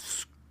they will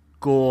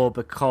score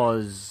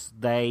because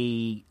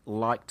they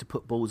like to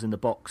put balls in the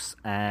box,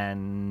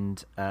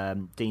 and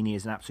Deeney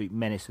is an absolute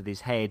menace with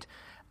his head.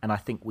 And I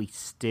think we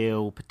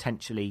still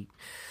potentially,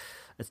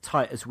 as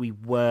tight as we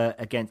were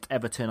against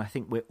Everton, I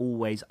think we're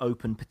always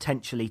open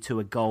potentially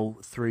to a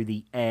goal through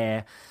the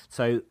air.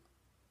 So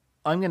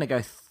I'm going to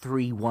go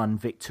 3-1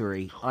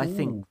 victory.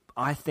 Ooh.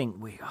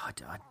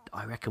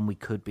 I reckon we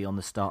could be on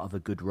the start of a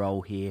good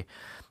roll here,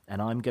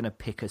 and I'm going to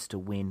pick us to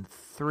win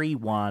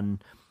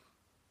 3-1.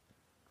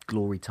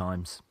 Glory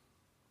times.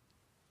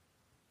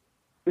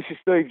 This is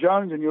Steve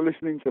Jones, and you're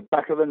listening to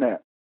Back of the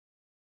Net.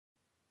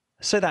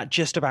 So that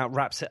just about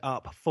wraps it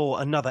up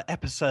for another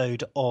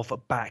episode of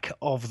Back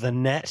of the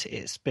Net.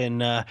 It's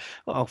been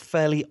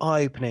fairly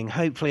eye-opening.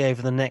 Hopefully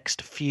over the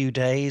next few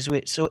days,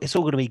 it's all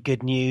going to be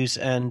good news.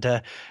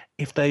 And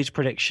if those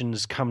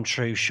predictions come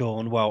true,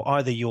 Sean, well,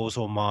 either yours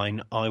or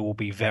mine, I will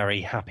be very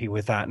happy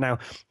with that. Now,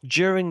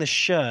 during the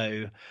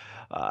show,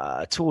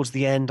 towards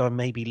the end, I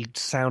maybe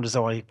sound as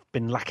though I've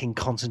been lacking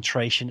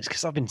concentration. It's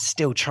because I've been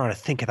still trying to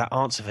think of that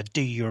answer for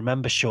Do You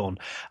Remember, Sean?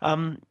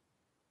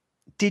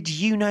 Did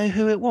you know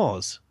who it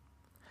was?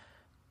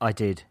 I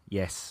did,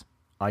 yes.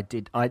 I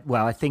did. I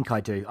think I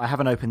do. I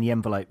haven't opened the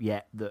envelope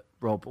yet that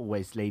Rob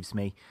always leaves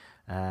me.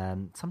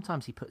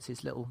 Sometimes he puts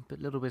his little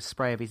bit of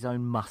spray of his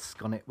own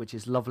musk on it, which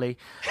is lovely.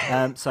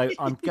 So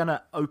I'm going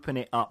to open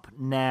it up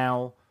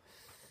now.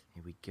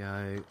 Here we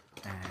go.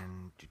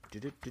 And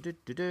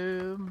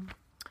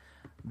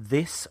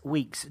this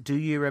week's Do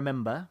You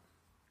Remember?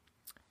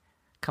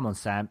 Come on,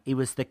 Sam. He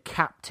was the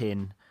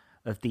captain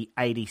of the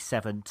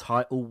 87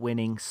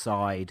 title-winning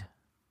side.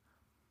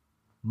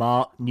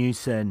 Mark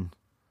Newson.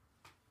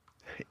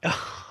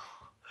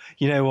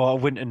 You know what? I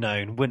wouldn't have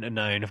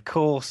known. Of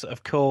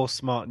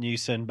course, Mark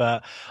Newson,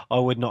 but I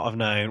would not have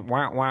known.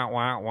 Wah, wah,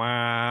 wah,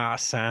 wah.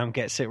 Sam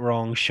gets it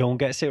wrong. Sean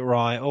gets it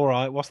right. All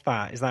right, what's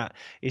that? Is that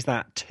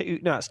 2?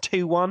 No, it's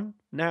 2-1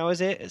 now,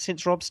 is it,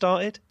 since Rob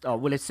started? Oh,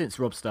 well, it's since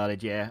Rob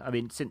started, yeah. I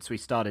mean, since we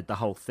started the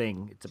whole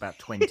thing, it's about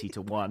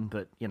 20-1,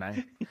 but, you know,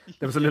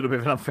 there was a little bit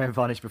of an unfair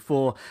advantage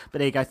before. But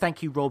there you go.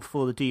 Thank you, Rob,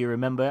 for the Do You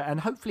Remember? And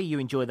hopefully you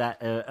enjoy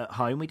that at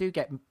home. We do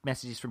get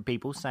messages from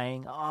people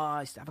saying,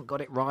 I haven't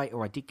got it right,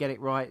 or I did get it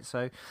right.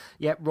 So,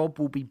 yeah, Rob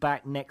will be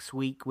back next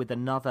week with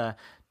another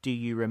Do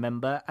You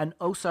Remember? And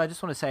also, I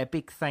just want to say a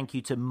big thank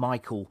you to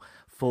Michael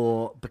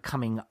for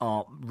becoming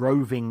our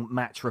roving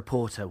match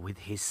reporter with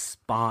his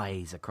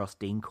spies across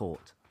Dean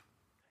Court.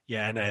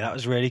 Yeah, no, that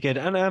was really good.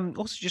 And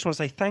also just want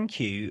to say thank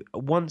you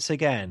once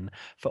again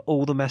for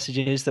all the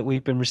messages that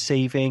we've been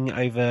receiving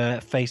over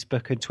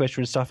Facebook and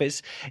Twitter and stuff.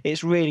 It's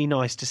really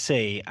nice to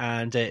see,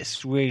 and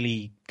it's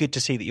really good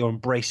to see that you're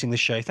embracing the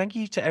show. Thank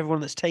you to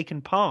everyone that's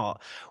taken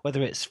part,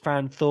 whether it's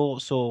fan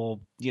thoughts or,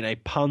 you know,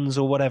 puns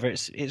or whatever.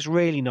 It's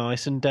really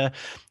nice. And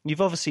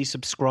you've obviously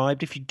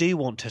subscribed. If you do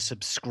want to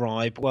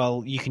subscribe,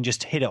 well, you can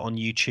just hit it on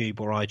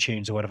YouTube or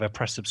iTunes or whatever,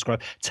 press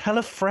subscribe. Tell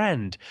a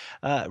friend,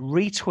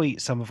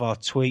 retweet some of our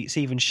tweets,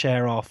 even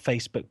share our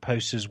Facebook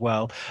posts as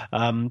well.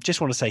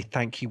 Just want to say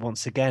thank you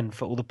once again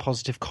for all the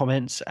positive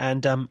comments,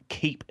 and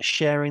keep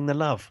sharing the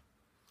love.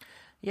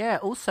 Yeah,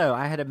 also,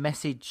 I had a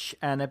message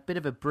and a bit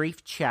of a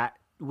brief chat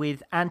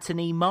with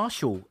Anthony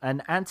Marshall.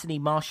 And Anthony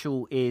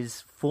Marshall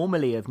is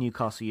formerly of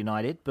Newcastle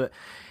United, but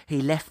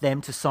he left them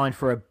to sign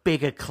for a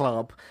bigger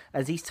club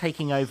as he's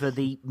taking over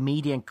the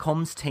media and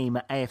comms team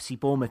at AFC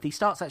Bournemouth. He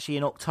starts actually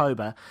in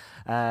October,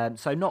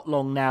 so not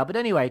long now. But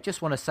anyway,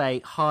 just want to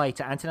say hi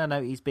to Anthony. I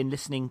know he's been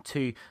listening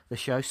to the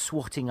show,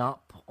 swatting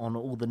up on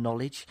all the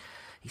knowledge.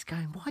 He's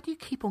going, why do you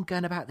keep on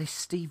going about this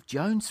Steve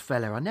Jones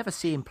fella? I never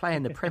see him play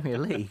in the Premier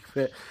League.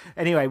 But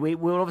anyway,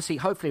 we'll obviously,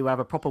 hopefully we'll have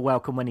a proper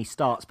welcome when he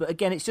starts. But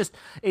again,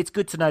 it's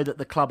good to know that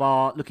the club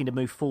are looking to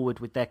move forward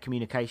with their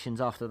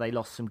communications after they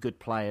lost some good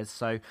players.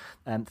 So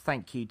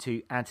thank you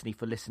to Anthony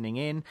for listening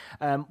in.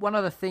 One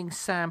other thing,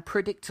 Sam,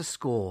 predict a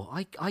score.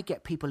 I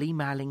get people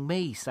emailing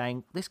me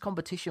saying, this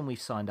competition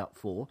we've signed up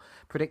for,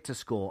 predict a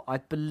score. I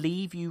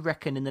believe you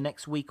reckon in the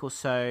next week or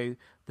so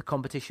the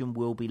competition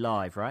will be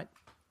live, right?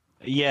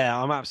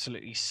 Yeah, I'm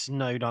absolutely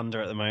snowed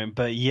under at the moment,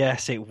 but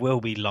yes, it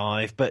will be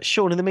live. But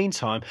Sean, in the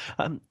meantime,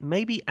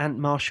 maybe Ant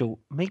Marshall,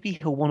 maybe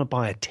he'll want to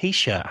buy a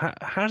T-shirt.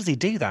 How does he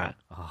do that?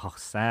 Oh,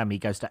 Sam, he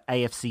goes to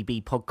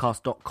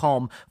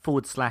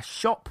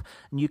afcbpodcast.com/shop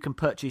and you can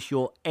purchase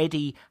your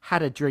Eddie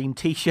Had a Dream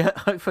T-shirt.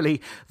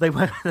 Hopefully we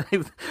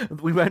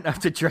won't have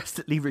to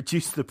drastically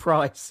reduce the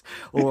price,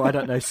 or I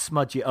don't know,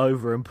 smudge it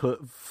over and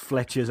put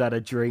Fletcher's Had a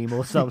Dream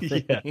or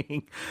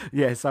something.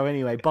 Yeah, so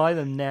anyway, buy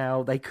them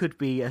now. They could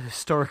be a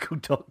historical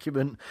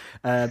document,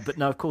 but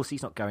no, of course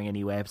he's not going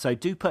anywhere. So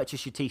do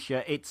purchase your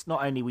T-shirt. It's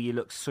not only will you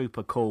look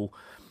super cool,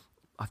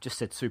 I've just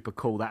said super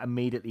cool, that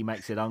immediately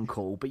makes it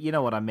uncool, but you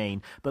know what I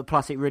mean. But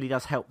plus it really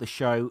does help the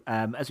show.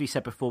 As we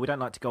said before, we don't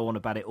like to go on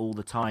about it all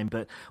the time,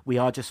 but we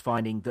are just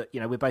finding that, you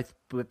know, we're both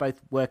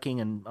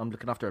working, and I'm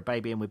looking after a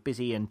baby, and we're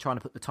busy and trying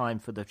to put the time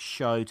for the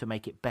show to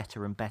make it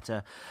better and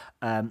better.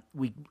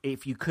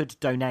 If you could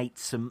donate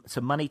some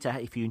money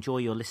if you enjoy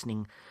your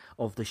listening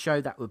of the show,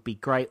 that would be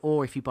great.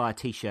 Or if you buy a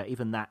T-shirt,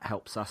 even that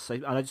helps us. So,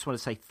 and I just want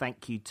to say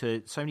thank you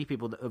to so many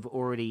people that have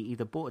already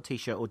either bought a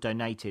T-shirt or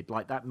donated.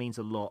 Like, that means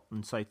a lot.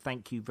 And so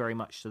thank you very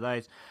much to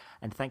those.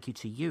 And thank you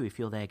to you if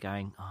you're there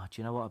going, oh, do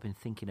you know what? I've been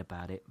thinking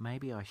about it.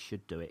 Maybe I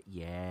should do it.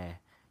 Yeah,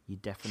 you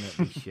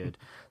definitely should.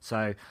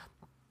 So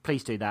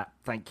please do that.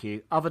 Thank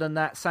you. Other than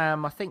that,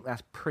 Sam, I think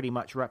that's pretty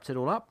much wrapped it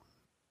all up.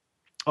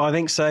 I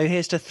think so.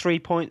 Here's to 3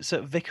 points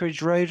at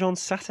Vicarage Road on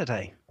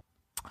Saturday.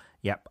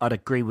 Yep, I'd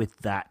agree with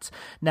that.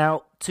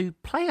 Now, to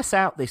play us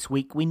out this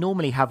week, we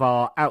normally have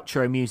our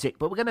outro music,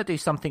 but we're going to do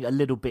something a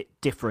little bit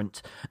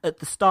different. At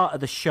the start of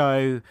the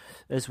show,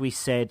 as we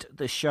said,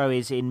 the show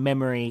is in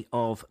memory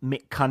of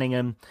Mick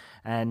Cunningham.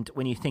 And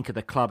when you think of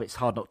the club, it's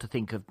hard not to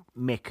think of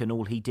Mick and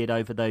all he did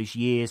over those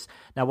years.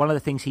 Now, one of the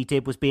things he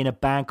did was be in a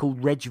band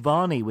called Reg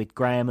Varney with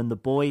Graham and the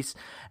boys.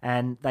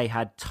 And they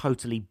had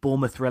totally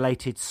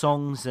Bournemouth-related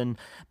songs. And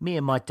me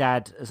and my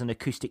dad, as an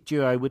acoustic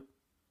duo,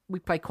 we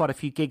played quite a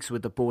few gigs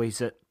with the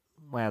boys at,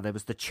 well, there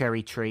was the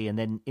Cherry Tree and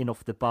then In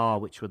Off the Bar,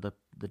 which were the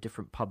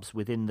different pubs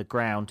within the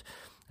ground.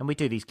 And we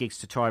do these gigs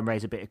to try and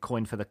raise a bit of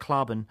coin for the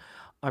club. And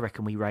I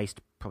reckon we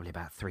raised probably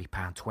about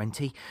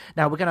 £3.20.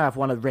 Now, we're going to have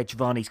one of Reg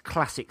Varney's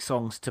classic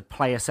songs to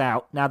play us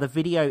out. Now, the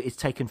video is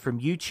taken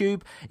from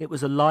YouTube. It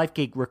was a live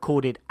gig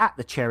recorded at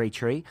the Cherry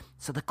Tree.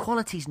 So the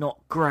quality's not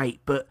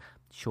great, but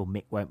sure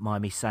Mick won't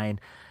mind me saying,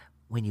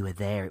 when you were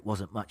there, it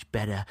wasn't much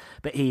better.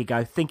 But here you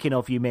go, thinking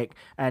of you, Mick.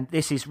 And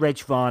this is Reg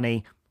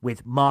Varney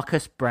with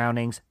Marcus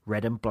Browning's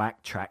Red and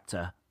Black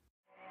Tractor.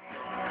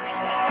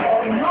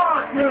 Oh,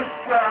 Marcus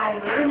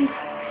Browning,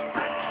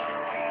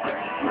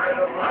 Red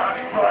and Black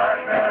Tractor.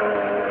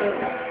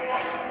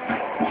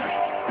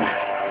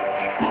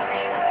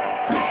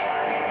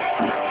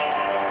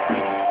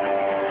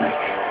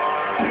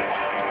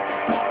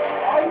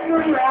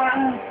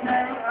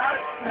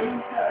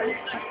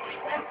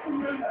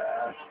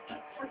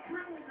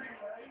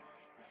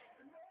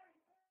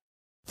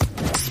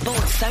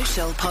 Sports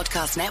Social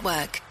Podcast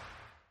Network.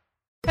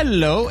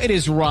 Hello, it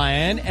is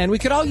Ryan, and we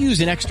could all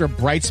use an extra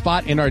bright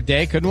spot in our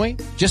day, couldn't we?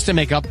 Just to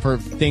make up for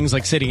things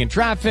like sitting in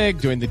traffic,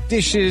 doing the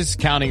dishes,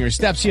 counting your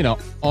steps, you know,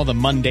 all the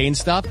mundane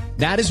stuff.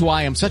 That is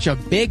why I'm such a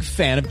big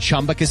fan of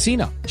Chumba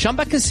Casino.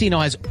 Chumba Casino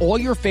has all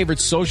your favorite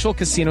social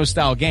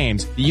casino-style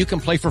games that you can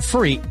play for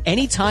free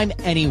anytime,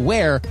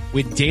 anywhere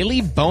with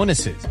daily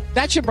bonuses.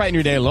 That should brighten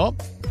your day a little.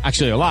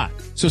 Actually, a lot.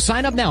 So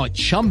sign up now at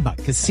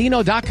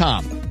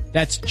ChumbaCasino.com.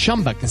 That's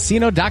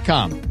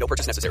ChumbaCasino.com. No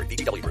purchase necessary.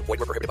 VGW Group. Void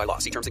where prohibited by law.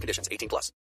 See terms and conditions. 18+.